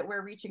way that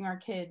we're reaching our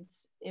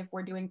kids if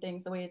we're doing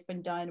things the way it's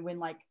been done. When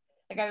like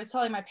I was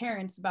telling my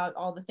parents about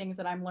all the things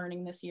that I'm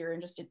learning this year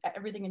and just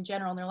everything in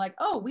general, and they're like,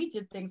 "Oh, we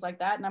did things like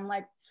that," and I'm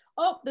like,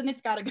 "Oh, then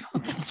it's got to go."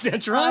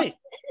 That's right.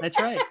 That's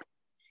right.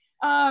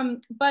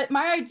 But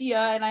my idea,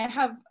 and I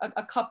have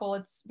a couple,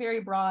 it's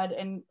very broad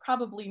and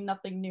probably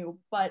nothing new,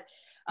 but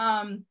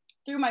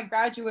through my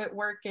graduate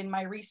work and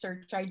my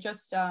research, I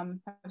just have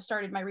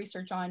started my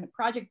research on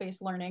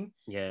project-based learning.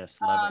 Yes,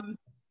 love it.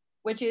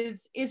 Which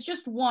is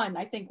just one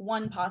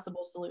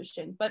possible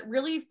solution, but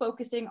really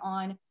focusing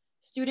on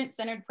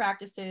student-centered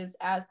practices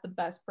as the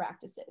best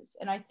practices.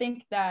 And I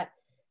think that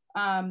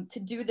to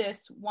do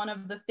this, one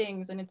of the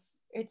things, and it's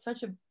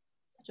such a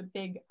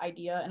big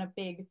idea and a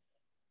big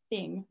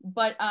thing,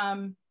 but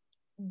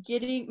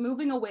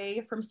moving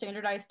away from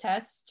standardized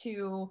tests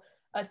to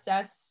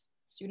assess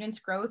students'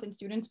 growth and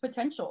students'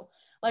 potential.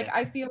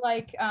 I feel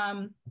like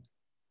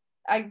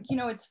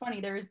it's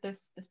funny, there's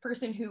this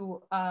person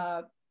who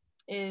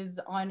is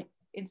on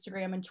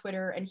Instagram and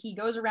Twitter, and he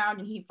goes around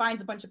and he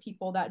finds a bunch of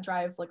people that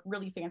drive like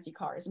really fancy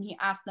cars, and he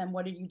asks them,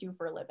 "What did you do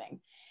for a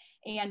living?"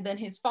 And then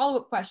his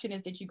follow-up question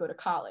is, "Did you go to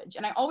college?"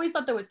 And I always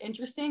thought that was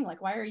interesting,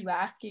 like, why are you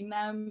asking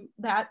them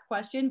that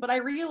question? But I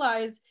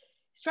realized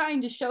he's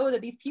trying to show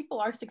that these people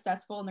are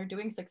successful and they're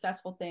doing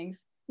successful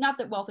things. Not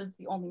that wealth is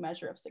the only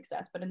measure of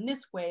success, but in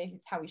this way,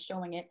 it's how he's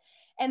showing it.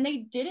 And they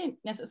didn't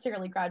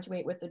necessarily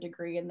graduate with a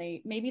degree, and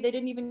maybe they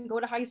didn't even go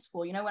to high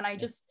school, you know. And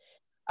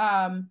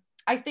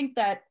I think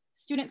that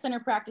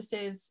student-centered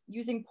practices,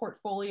 using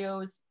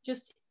portfolios,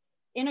 just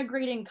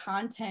integrating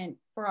content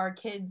for our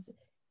kids,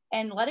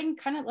 and letting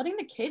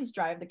the kids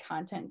drive the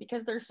content,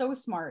 because they're so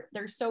smart,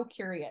 they're so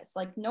curious.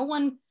 Like, no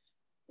one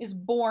is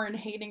born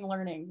hating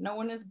learning. No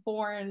one is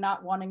born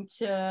not wanting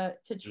to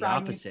try. The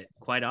opposite,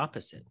 quite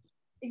opposite.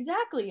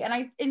 Exactly.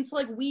 And so,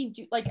 like, we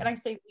do, like, and I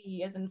say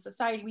we as in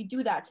society, we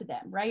do that to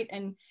them, right?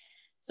 And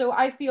so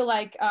I feel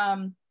like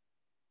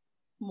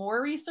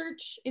more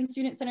research in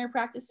student-centered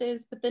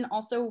practices, but then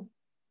also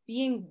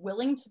being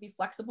willing to be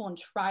flexible and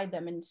try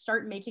them and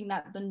start making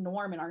that the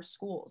norm in our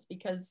schools.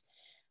 Because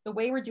the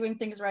way we're doing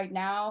things right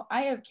now,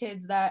 I have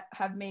kids that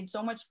have made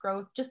so much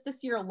growth just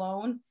this year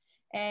alone.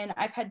 And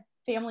I've had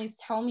families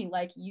tell me,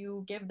 like,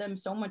 you give them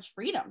so much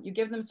freedom, you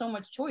give them so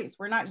much choice.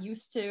 We're not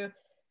used to,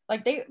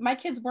 like, my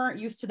kids weren't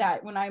used to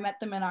that when I met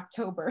them in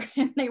October.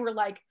 And they were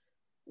like,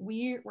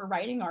 we were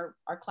writing our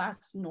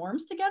class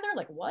norms together.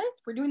 Like, what?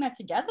 We're doing that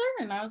together?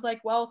 And I was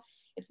like, well,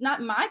 it's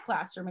not my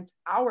classroom, it's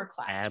our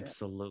classroom.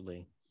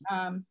 Absolutely.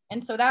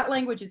 And so that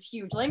language is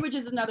huge. Language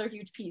is another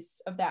huge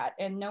piece of that.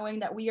 And knowing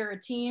that we are a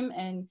team,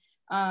 and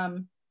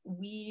I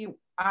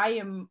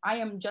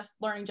am just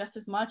learning just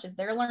as much as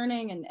they're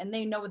learning, and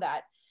they know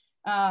that.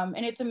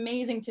 And it's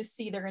amazing to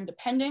see their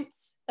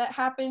independence that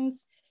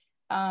happens.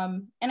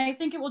 And I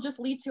think it will just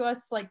lead to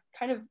us, like,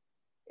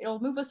 it'll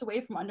move us away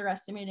from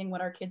underestimating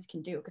what our kids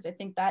can do, because I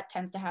think that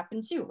tends to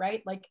happen too,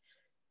 right? Like,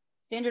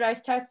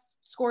 standardized test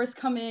scores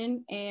come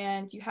in,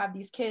 and you have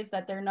these kids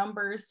that their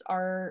numbers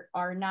are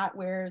not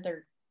where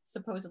they're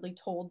supposedly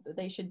told that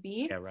they should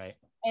be. Yeah, right.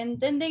 And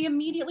then they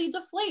immediately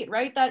deflate,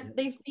 right? That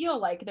they feel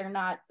like they're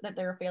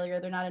a failure,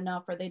 they're not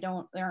enough, or they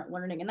aren't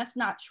learning. And that's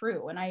not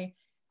true. And I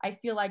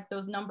feel like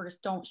those numbers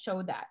don't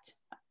show that.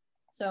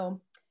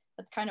 So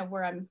that's kind of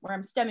where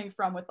I'm stemming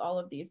from with all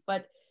of these.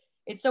 But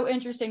it's so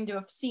interesting to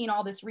have seen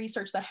all this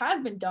research that has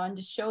been done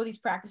to show these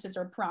practices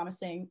are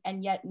promising,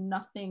 and yet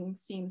nothing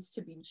seems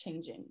to be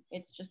changing.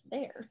 It's just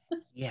there.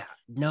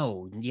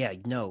 No.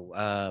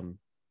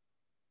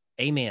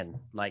 Amen.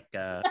 Like,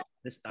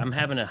 I'm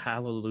having a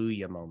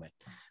hallelujah moment.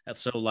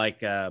 So,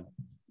 like,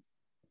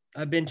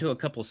 I've been to a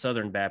couple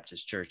Southern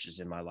Baptist churches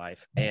in my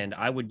life, and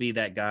I would be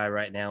that guy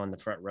right now in the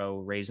front row,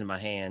 raising my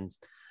hands,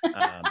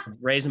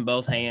 raising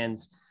both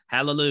hands.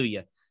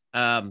 Hallelujah.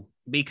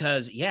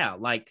 Because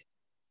like,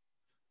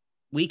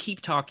 we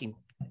keep talking,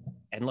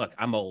 and look,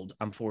 I'm old,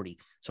 I'm 40,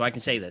 so I can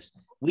say this.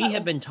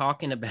 We've been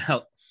talking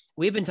about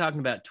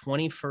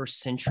 21st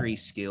century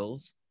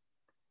skills.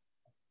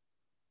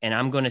 And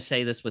I'm going to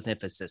say this with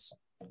emphasis,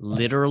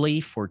 literally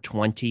for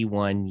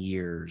 21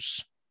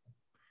 years.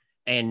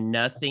 And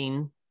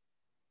nothing,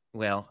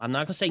 well, I'm not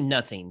going to say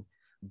nothing,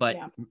 but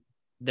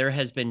there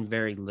has been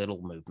very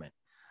little movement.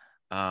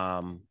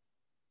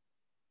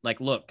 Like,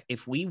 look,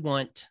 if we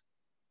want,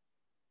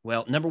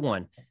 well, number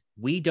one,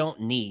 we don't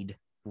need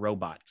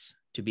robots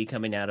to be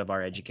coming out of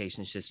our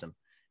education system,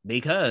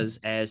 because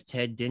as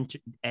Ted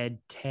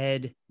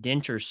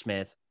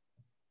Dintersmith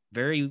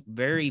very,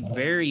 very,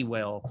 very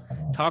well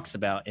talks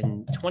about,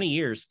 in 20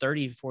 years,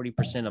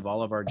 30-40% of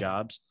all of our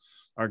jobs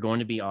are going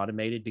to be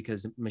automated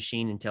because of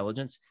machine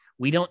intelligence.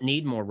 We don't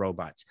need more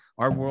robots.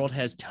 Our world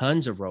has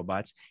tons of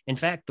robots. In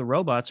fact, the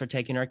robots are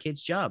taking our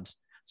kids' jobs.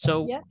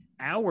 So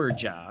our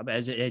job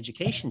as an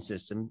education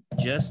system,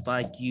 just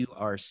like you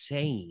are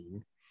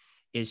saying,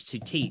 is to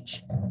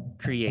teach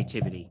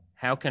creativity.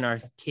 How can our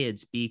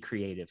kids be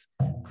creative?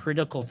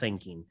 Critical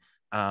thinking.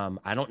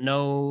 I don't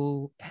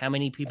know how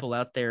many people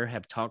out there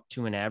have talked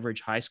to an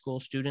average high school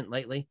student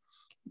lately.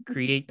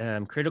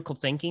 Critical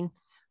thinking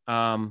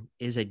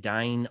is a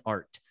dying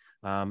art.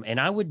 And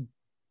I would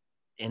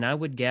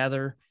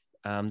gather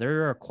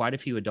there are quite a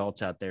few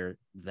adults out there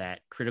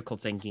that critical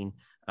thinking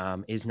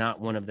is not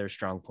one of their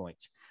strong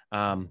points.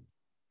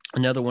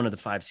 Another one of the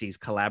 5 C's,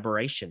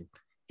 collaboration.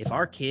 If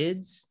our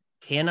kids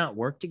cannot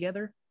work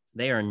together,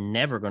 they are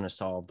never going to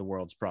solve the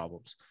world's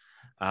problems.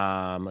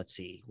 Let's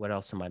see, what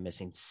else am I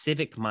missing?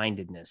 Civic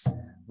mindedness.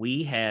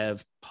 We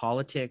have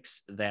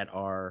politics that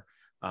are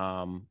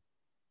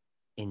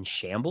in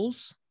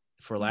shambles,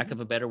 for lack of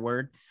a better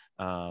word.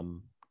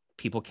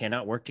 People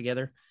cannot work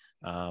together.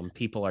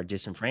 People are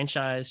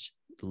disenfranchised,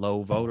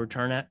 low voter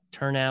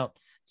turnout.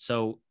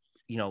 So,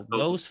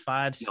 those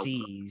 5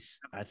 C's,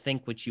 I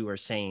think what you are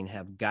saying,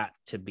 have got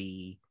to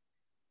be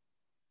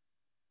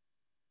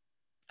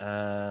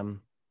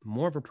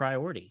more of a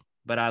priority.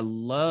 But I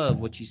love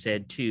what you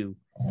said too,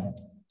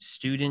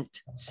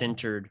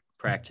 student-centered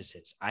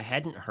practices. I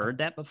hadn't heard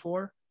that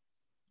before.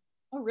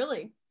 Oh,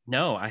 really?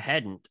 No, I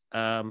hadn't.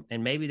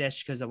 And maybe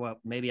that's because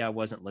maybe I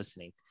wasn't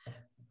listening.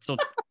 So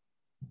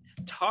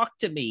talk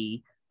to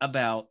me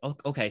about,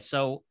 okay,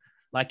 so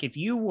like, if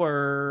you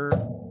were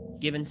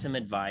given some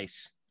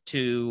advice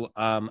to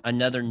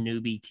another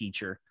newbie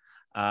teacher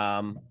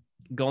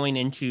going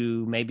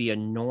into maybe a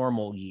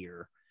normal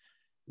year,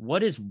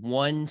 what is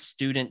one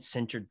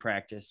student-centered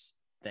practice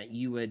that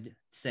you would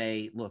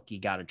say, look, you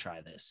got to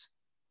try this?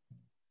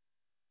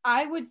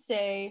 I would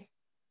say,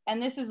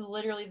 and this is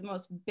literally the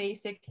most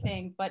basic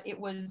thing, but it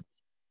was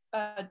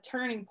a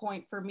turning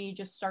point for me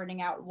just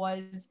starting out,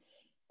 was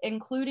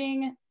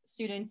including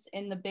students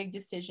in the big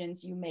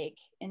decisions you make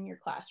in your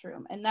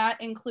classroom. And that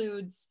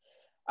includes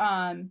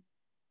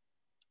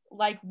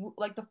like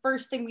the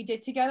first thing we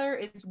did together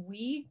is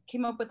we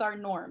came up with our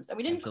norms, and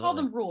we didn't call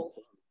them rules,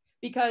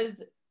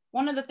 because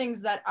one of the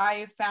things that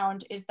I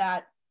found is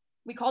that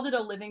we called it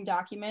a living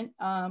document,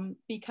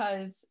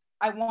 because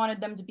I wanted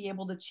them to be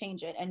able to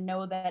change it and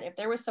know that if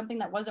there was something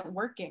that wasn't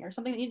working or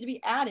something that needed to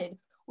be added,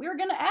 we were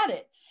going to add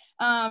it.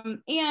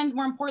 And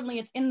more importantly,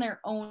 it's in their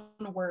own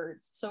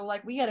words. So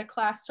like we had a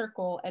class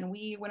circle and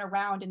we went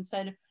around and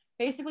said,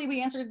 basically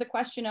we answered the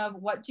question of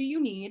what do you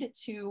need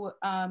to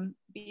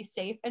be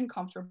safe and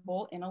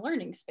comfortable in a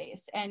learning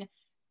space? And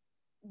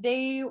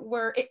they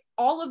were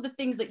all of the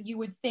things that you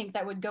would think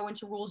that would go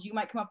into rules you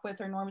might come up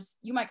with, or norms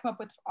you might come up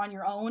with on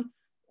your own,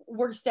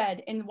 were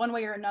said in one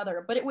way or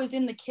another, but it was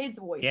in the kids'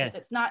 voices. Yeah.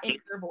 It's not in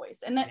your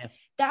voice. And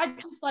that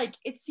just like,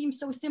 it seems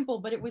so simple,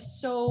 but it was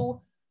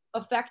so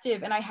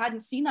effective. And I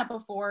hadn't seen that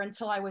before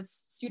until I was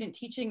student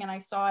teaching, and I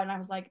saw it and I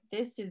was like,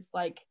 this is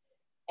like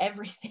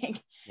everything.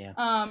 Yeah.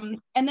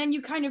 And then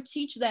you kind of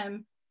teach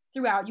them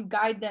throughout, you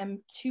guide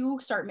them to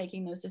start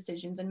making those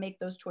decisions and make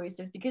those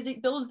choices, because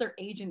it builds their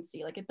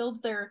agency. Like it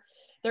builds their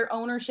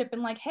ownership,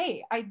 and like,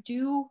 hey, I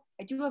do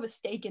have a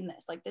stake in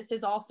this. Like this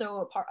is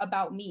also a part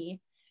about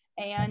me,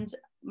 and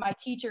my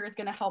teacher is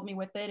going to help me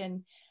with it.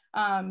 And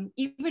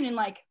even in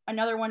like,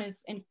 another one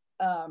is in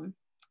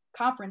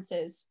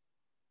conferences.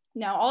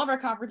 Now, all of our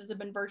conferences have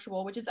been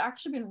virtual, which has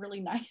actually been really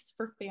nice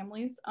for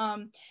families.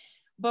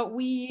 But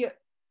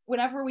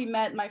whenever we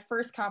met my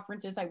first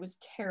conferences, I was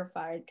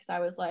terrified, because I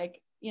was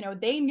like, you know,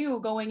 they knew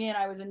going in,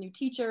 I was a new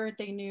teacher.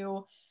 They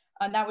knew,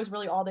 and that was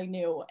really all they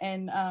knew.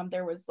 And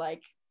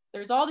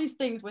there's all these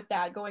things with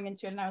that going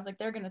into it. And I was like,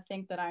 they're going to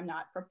think that I'm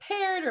not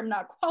prepared or I'm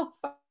not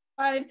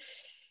qualified.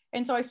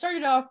 And so I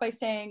started off by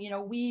saying, you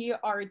know, we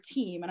are a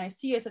team, and I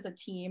see us as a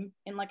team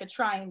in like a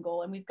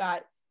triangle, and we've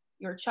got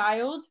your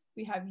child,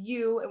 we have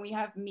you, and we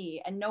have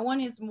me, and no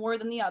one is more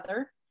than the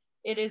other.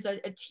 It is a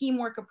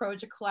teamwork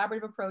approach, a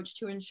collaborative approach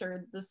to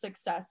ensure the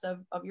success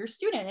of your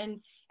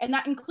student. And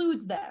that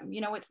includes them. You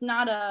know, it's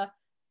not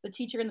the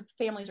teacher and the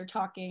families are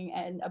talking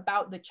and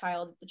about the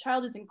child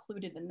is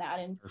included in that.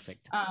 And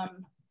perfect.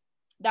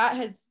 That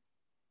has,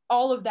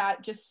 all of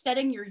that, just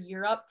setting your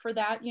year up for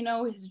that, you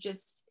know, is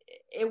just,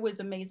 it was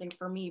amazing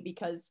for me,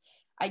 because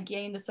I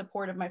gained the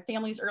support of my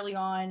families early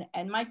on,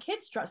 and my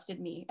kids trusted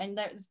me, and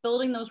that's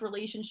building those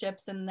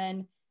relationships. And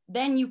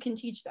then you can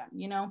teach them,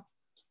 you know?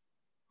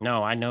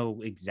 No, I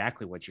know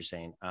exactly what you're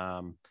saying.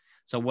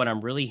 So what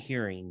I'm really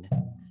hearing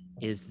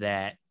is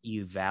that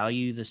you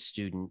value the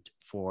student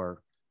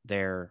for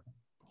their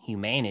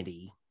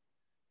humanity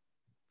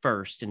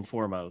first and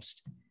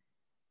foremost.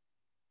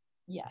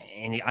 Yes.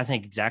 And I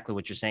think exactly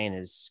what you're saying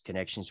is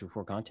connections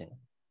before content.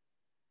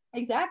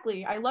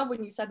 Exactly. I love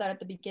when you said that at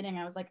the beginning.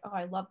 I was like, oh,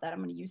 I love that. I'm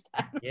going to use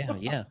that.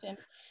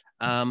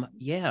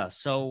 Yeah.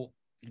 So,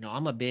 you know,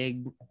 I'm a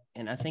big,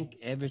 and I think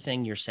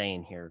everything you're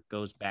saying here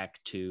goes back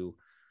to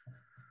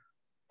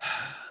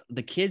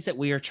the kids that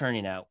we are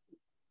churning out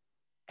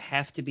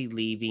have to be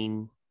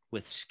leaving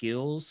with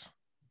skills,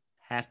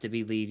 have to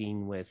be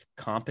leaving with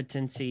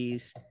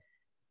competencies.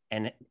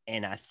 And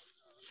I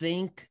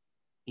think,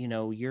 you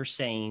know, you're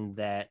saying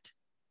that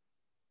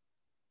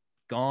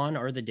gone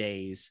are the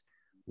days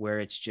where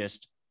it's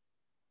just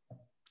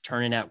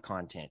turning out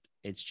content.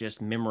 It's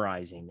just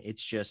memorizing.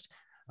 It's just,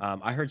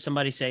 I heard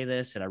somebody say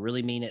this, and I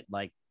really mean it.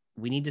 Like,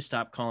 we need to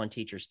stop calling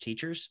teachers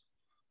teachers,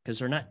 because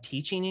they're not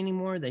teaching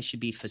anymore. They should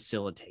be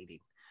facilitating.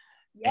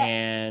 Yes.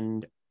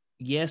 And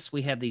yes,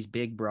 we have these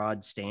big,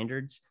 broad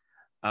standards.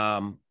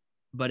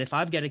 But if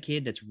I've got a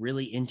kid that's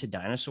really into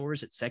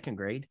dinosaurs at second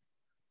grade,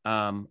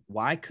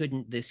 why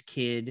couldn't this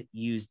kid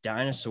use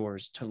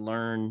dinosaurs to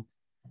learn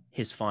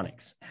his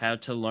phonics, how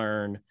to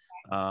learn,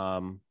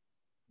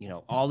 you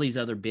know, all these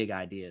other big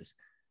ideas?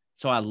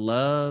 So I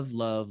love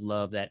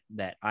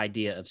that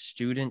idea of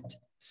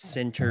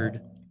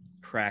student-centered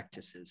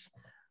practices.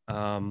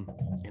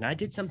 And I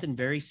did something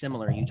very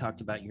similar. You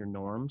talked about your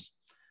norms.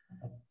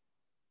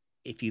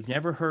 If you've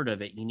never heard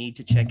of it, you need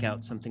to check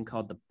out something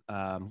called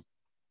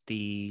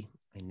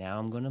and now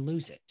I'm going to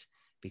lose it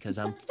because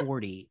I'm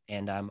 40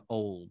 and I'm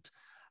old.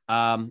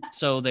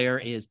 So there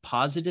is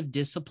Positive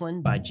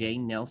Discipline by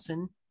Jane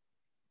Nelson.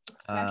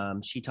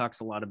 She talks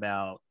a lot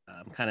about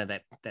kind of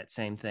that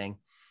same thing.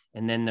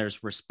 And then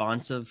there's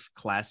Responsive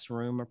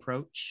Classroom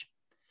Approach.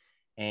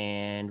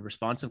 And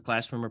Responsive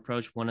Classroom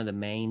Approach, one of the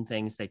main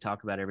things they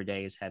talk about every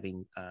day is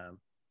having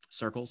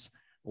circles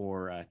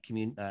or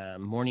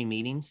morning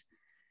meetings.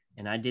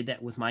 And I did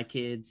that with my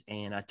kids,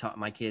 and I taught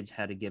my kids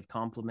how to give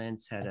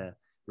compliments, how to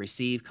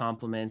receive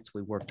compliments.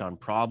 We worked on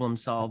problem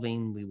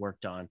solving. We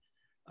worked on,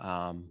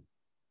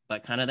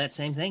 but kind of that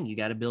same thing. You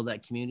got to build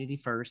that community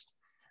first.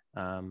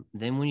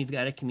 Then when you've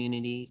got a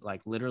community,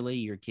 like literally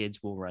your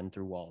kids will run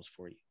through walls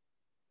for you.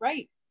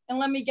 Right. And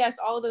let me guess,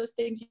 all of those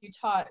things you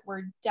taught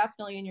were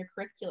definitely in your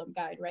curriculum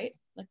guide, right?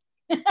 Like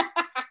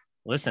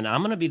Listen,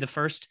 I'm going to be the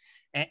first,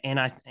 and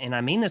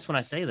I mean this when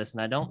I say this,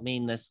 and I don't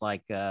mean this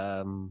like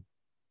to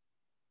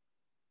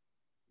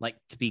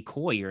be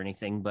coy or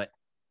anything, but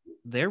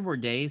there were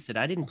days that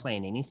I didn't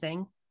plan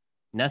anything,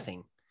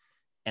 nothing.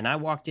 And I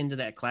walked into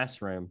that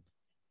classroom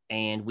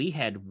and we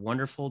had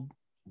wonderful,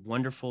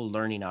 wonderful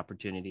learning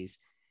opportunities.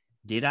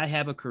 Did I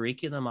have a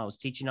curriculum I was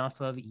teaching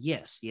off of?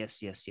 Yes,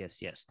 yes, yes,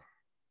 yes, yes.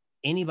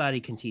 Anybody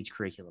can teach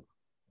curriculum.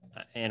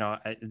 And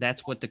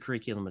that's what the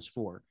curriculum is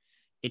for.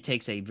 It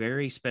takes a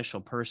very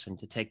special person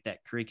to take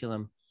that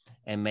curriculum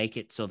and make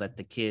it so that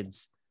the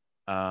kids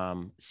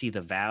see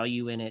the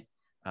value in it.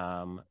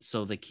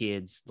 So the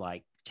kids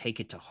like take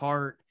it to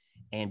heart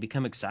and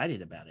become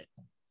excited about it.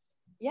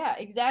 Yeah,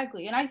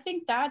 exactly. And I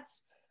think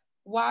that's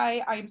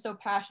why I'm so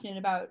passionate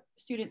about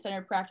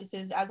student-centered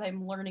practices as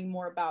I'm learning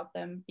more about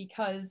them,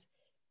 because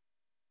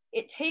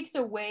it takes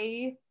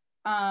away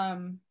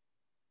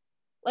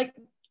like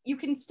you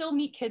can still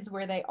meet kids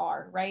where they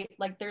are, right?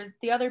 Like there's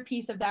the other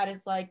piece of that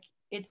is like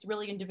it's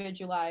really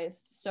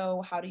individualized.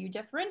 So how do you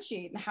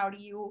differentiate, and how do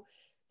you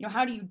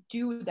how do you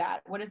do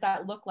that? What does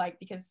that look like?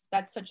 Because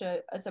that's such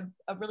a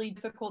really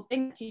difficult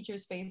thing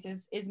teachers face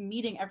is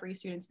meeting every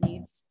student's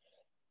needs.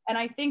 And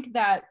I think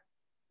that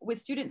with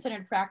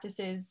student-centered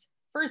practices,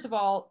 first of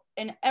all,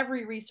 in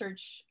every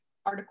research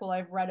article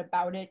I've read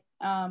about it,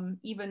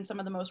 even some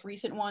of the most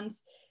recent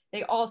ones,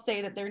 they all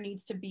say that there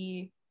needs to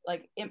be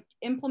like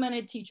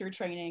implemented teacher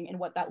training and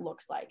what that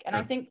looks like. And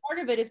I think part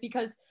of it is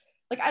because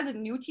like as a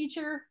new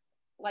teacher,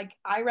 like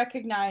I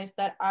recognize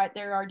that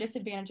there are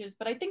disadvantages,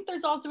 but I think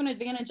there's also an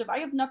advantage of I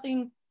have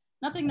nothing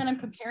that I'm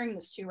comparing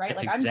this to, right?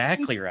 That's like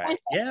exactly right.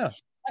 Yeah.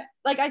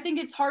 Like I think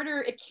it's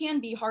harder, it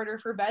can be harder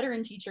for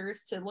veteran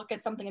teachers to look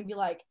at something and be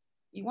like,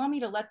 you want me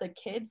to let the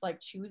kids like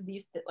choose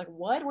these like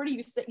what, where do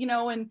you sit,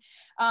 and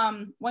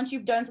once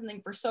you've done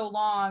something for so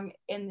long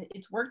and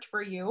it's worked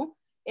for you,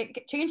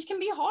 change can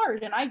be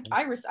hard. And I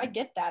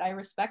get that, I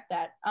respect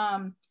that,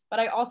 but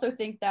I also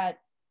think that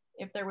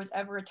if there was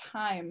ever a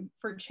time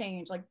for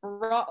change, like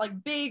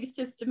big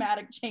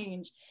systematic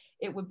change,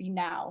 it would be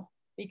now,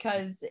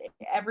 because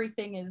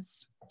everything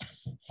is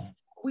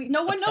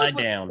no one knows what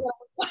down.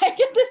 Like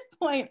at this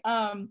point.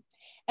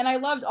 And I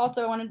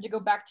wanted to go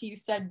back to, you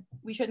said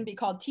we shouldn't be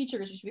called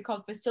teachers, we should be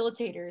called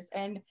facilitators.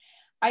 And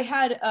I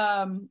had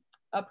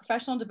a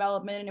professional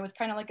development, and it was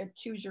kind of like a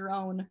choose your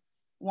own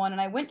one.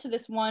 And I went to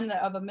this one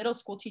of a middle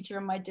school teacher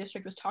in my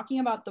district was talking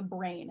about the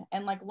brain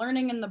and like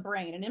learning in the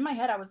brain. And in my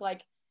head, I was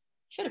like,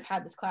 should have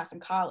had this class in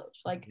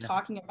college, like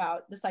talking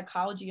about the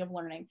psychology of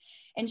learning.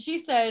 And she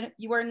said,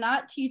 you are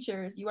not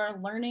teachers, you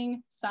are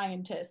learning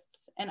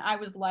scientists. And I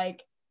was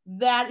like,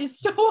 that is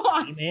so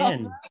awesome.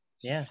 Amen.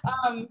 Yeah.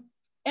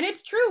 And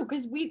it's true,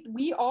 because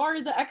we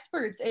are the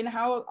experts in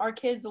how our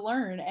kids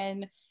learn.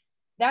 And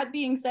that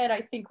being said,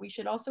 I think we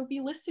should also be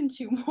listened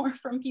to more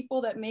from people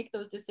that make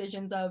those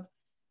decisions of,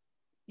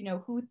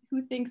 who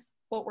thinks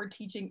what we're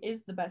teaching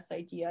is the best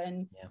idea.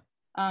 And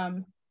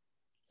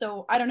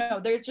so I don't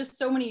know, there's just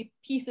so many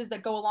pieces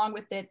that go along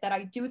with it that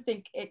I do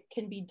think it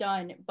can be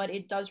done, but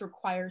it does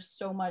require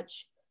so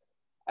much,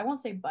 I won't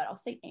say but, I'll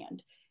say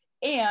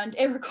and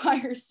it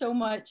requires so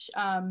much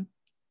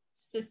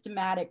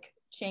systematic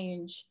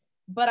change.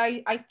 But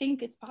I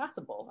think it's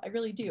possible. I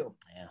really do.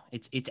 Yeah,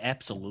 it's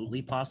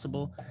absolutely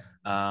possible.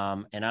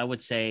 And I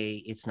would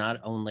say it's not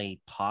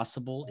only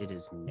possible, it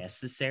is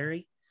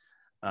necessary.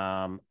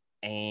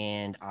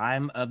 And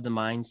I'm of the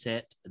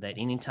mindset that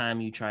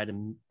anytime you try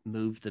to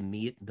move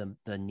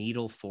the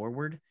needle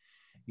forward,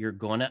 you're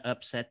going to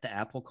upset the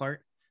apple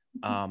cart.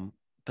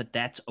 But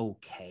that's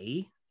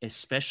okay,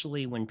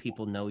 especially when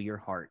people know your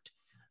heart,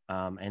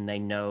 and they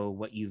know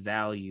what you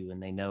value,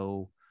 and they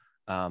know,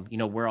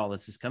 where all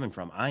this is coming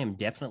from. I am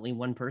definitely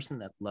one person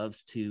that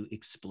loves to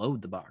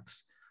explode the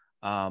box.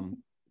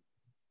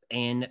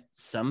 And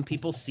some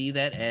people see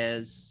that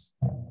as,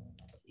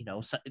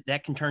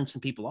 that can turn some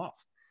people off.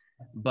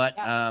 But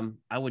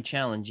I would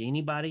challenge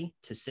anybody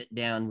to sit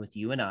down with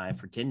you and I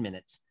for 10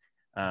 minutes,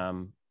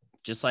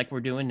 just like we're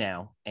doing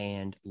now,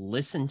 and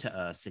listen to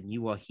us, and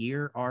you will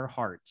hear our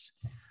hearts.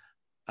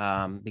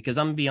 Because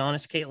I'm gonna be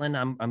honest,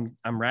 Kaitlin,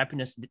 I'm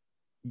wrapping us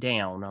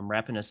down. I'm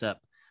wrapping us up.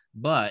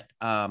 But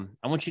I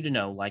want you to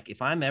know, like,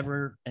 if I'm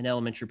ever an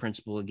elementary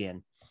principal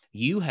again,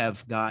 you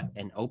have got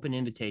an open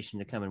invitation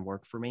to come and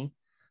work for me,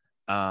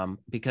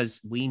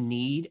 because I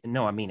mean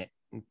it.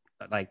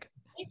 Like,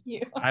 thank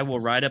you. I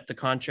will write up the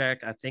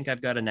contract. I think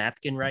I've got a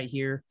napkin right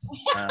here.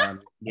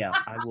 Yeah,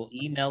 I will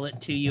email it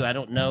to you. I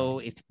don't know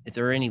if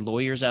there are any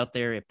lawyers out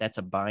there, if that's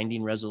a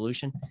binding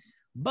resolution,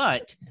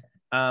 but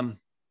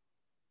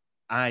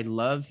I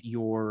love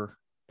your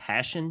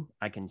passion.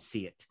 I can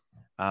see it.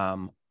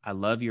 I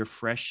love your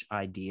fresh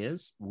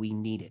ideas. We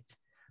need it.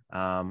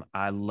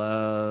 I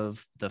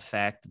love the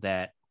fact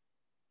that,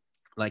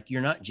 like,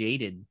 you're not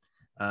jaded.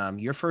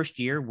 Your first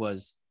year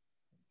was,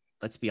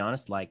 let's be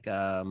honest, like,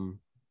 could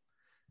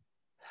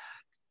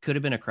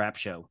have been a crap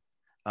show.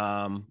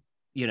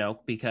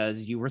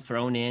 because you were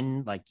thrown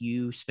in, like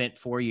you spent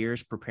 4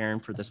 years preparing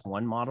for this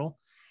one model,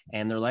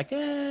 and they're like,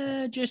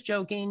 just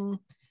joking.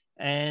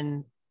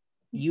 And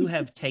you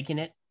have taken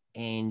it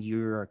and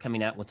you're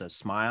coming out with a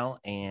smile,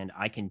 and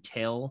I can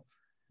tell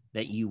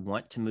that you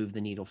want to move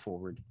the needle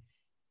forward.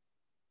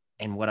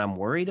 And what I'm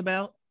worried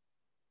about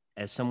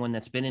as someone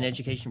that's been in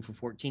education for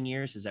 14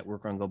 years is that we're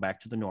going to go back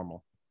to the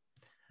normal.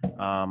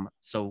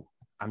 So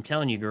I'm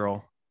telling you,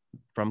 girl,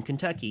 from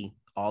Kentucky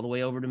all the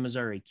way over to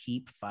Missouri,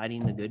 keep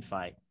fighting the good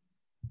fight.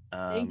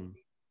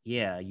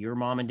 Yeah, your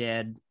mom and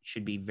dad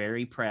should be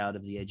very proud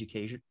of the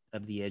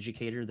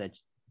educator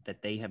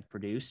that they have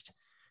produced.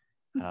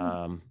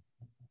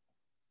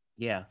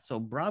 Yeah, so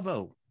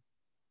bravo.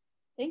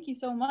 Thank you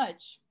so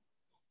much.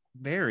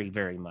 Very,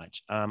 very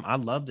much. I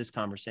love this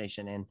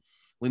conversation, and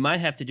we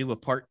might have to do a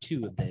part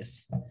 2 of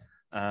this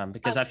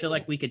because I feel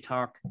like we could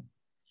talk.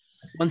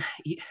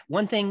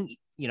 One thing,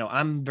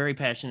 I'm very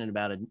passionate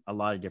about a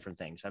lot of different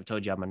things. I've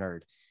told you I'm a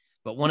nerd,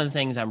 but one of the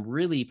things I'm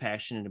really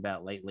passionate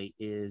about lately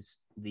is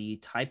the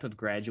type of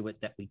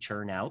graduate that we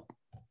churn out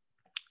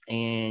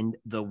and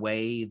the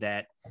way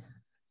that,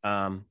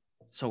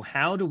 so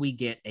how do we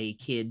get a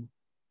kid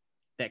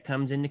that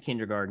comes into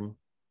kindergarten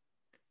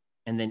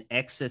and then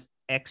exits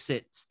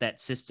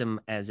that system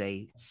as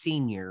a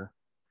senior?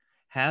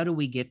 How do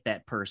we get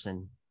that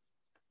person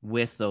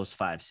with those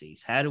 5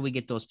 C's? How do we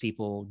get those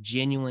people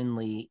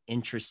genuinely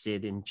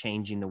interested in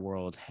changing the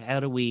world? How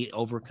do we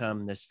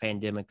overcome this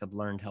pandemic of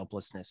learned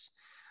helplessness?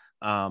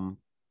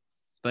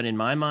 But in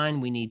my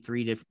mind, we need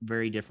 3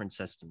 very different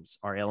systems.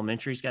 Our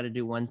elementary's got to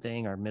do one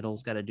thing, our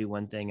middle's got to do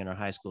one thing, and our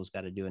high school's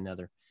got to do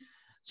another.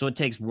 So it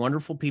takes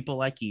wonderful people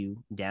like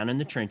you down in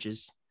the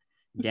trenches,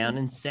 down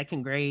in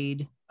 2nd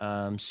grade,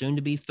 soon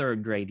to be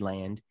 3rd grade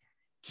land.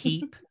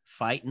 Keep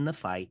fighting the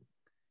fight.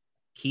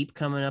 Keep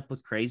coming up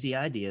with crazy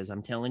ideas.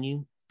 I'm telling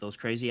you, those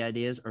crazy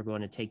ideas are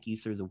going to take you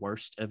through the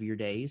worst of your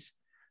days,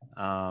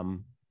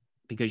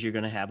 because you're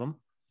going to have them.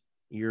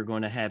 You're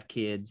going to have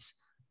kids.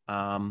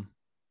 And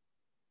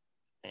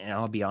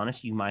I'll be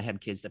honest, you might have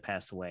kids that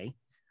pass away.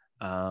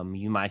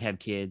 You might have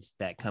kids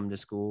that come to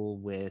school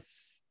with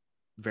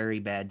very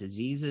bad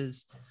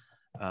diseases.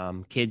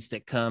 Kids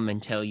that come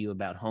and tell you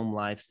about home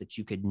lives that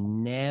you could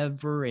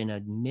never in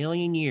a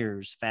million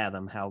years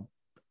fathom how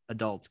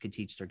adults could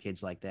teach their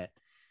kids like that.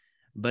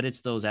 But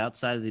it's those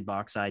outside of the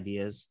box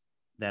ideas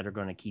that are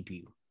going to keep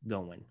you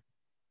going.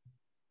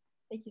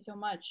 Thank you so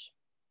much.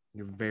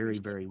 You're very,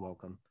 very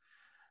welcome.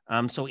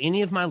 So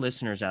any of my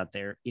listeners out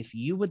there, if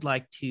you would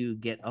like to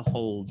get a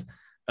hold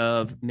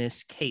of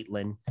Miss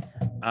Kaitlin,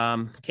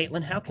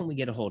 Kaitlin, how can we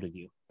get a hold of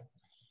you?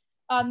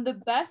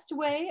 The best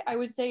way I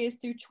would say is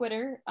through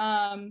Twitter.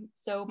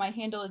 So my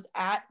handle is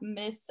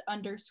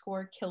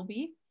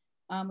 @Miss_Kilby,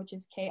 which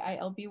is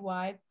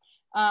KILBY.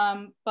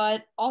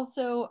 But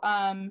also,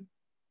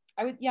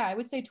 I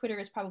would say Twitter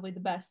is probably the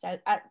best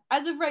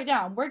as of right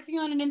now. I'm working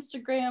on an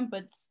Instagram,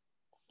 but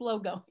slow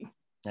going.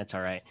 That's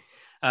all right.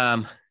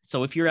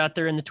 So if you're out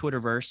there in the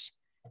Twitterverse,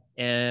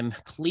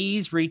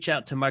 please reach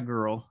out to my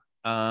girl.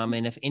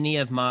 And if any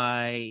of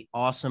my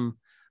awesome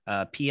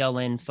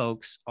PLN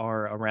folks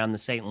are around the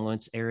St.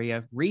 Louis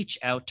area, reach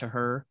out to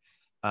her.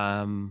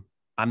 I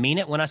mean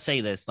it when I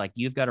say this, like,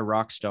 you've got a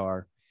rock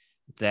star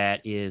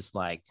that is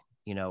like,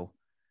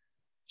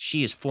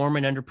 she is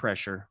forming under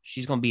pressure.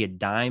 She's going to be a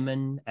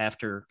diamond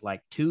after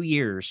like 2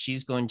 years.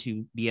 She's going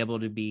to be able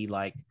to be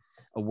like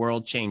a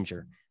world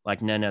changer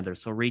like none other.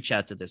 So reach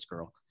out to this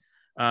girl.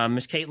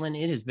 Miss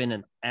Kaitlin, it has been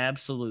an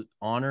absolute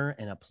honor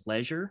and a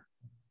pleasure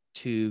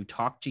to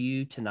talk to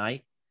you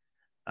tonight.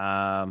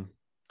 I'm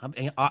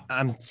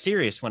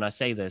serious when I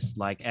say this.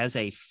 Like, as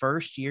a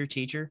first-year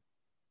teacher,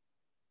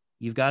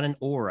 you've got an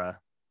aura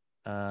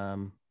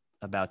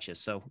about you.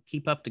 So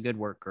keep up the good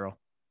work, girl.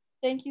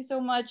 Thank you so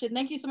much. And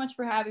thank you so much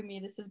for having me.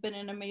 This has been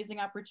an amazing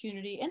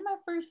opportunity and my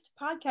first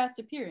podcast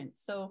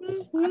appearance. So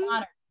I'm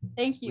honored.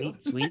 Thank you.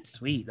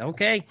 Sweet.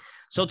 Okay.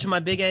 So to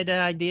my Big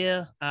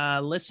Idea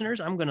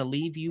listeners, I'm going to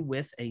leave you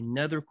with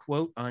another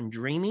quote on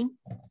dreaming.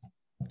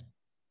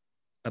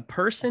 A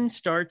person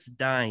starts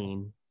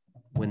dying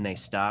when they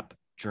stop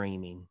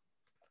dreaming.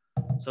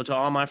 So to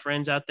all my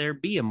friends out there,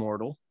 be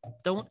immortal.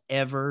 Don't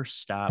ever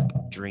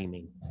stop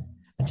dreaming.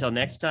 Until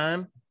next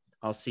time,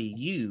 I'll see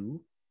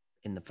you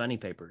in the funny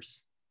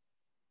papers.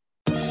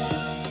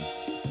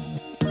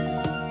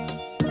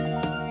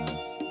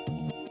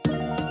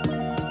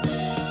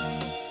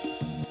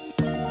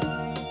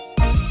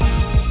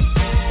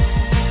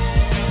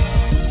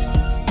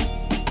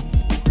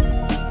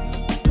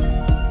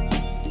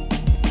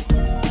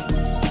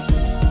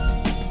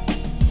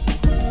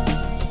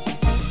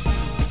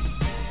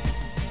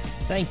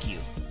 Thank you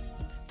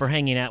for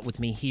hanging out with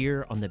me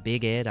here on the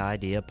Big Ed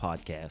Idea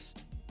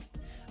podcast.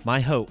 My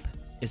hope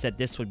is that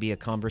this would be a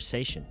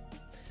conversation,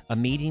 a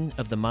meeting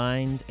of the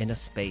minds, and a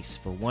space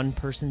for one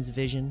person's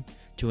vision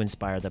to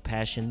inspire the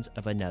passions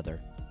of another.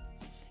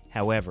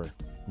 However,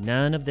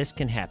 none of this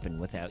can happen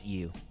without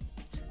you.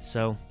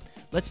 So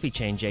let's be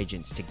change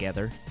agents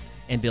together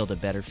and build a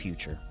better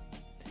future.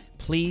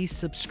 Please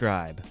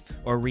subscribe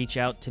or reach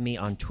out to me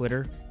on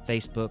Twitter,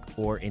 Facebook,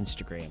 or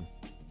Instagram.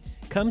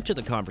 Come to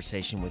the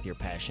conversation with your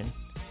passion,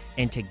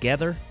 and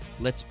together,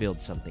 let's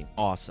build something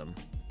awesome.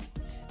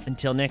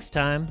 Until next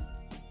time,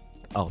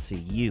 I'll see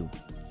you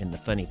in the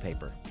funny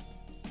paper.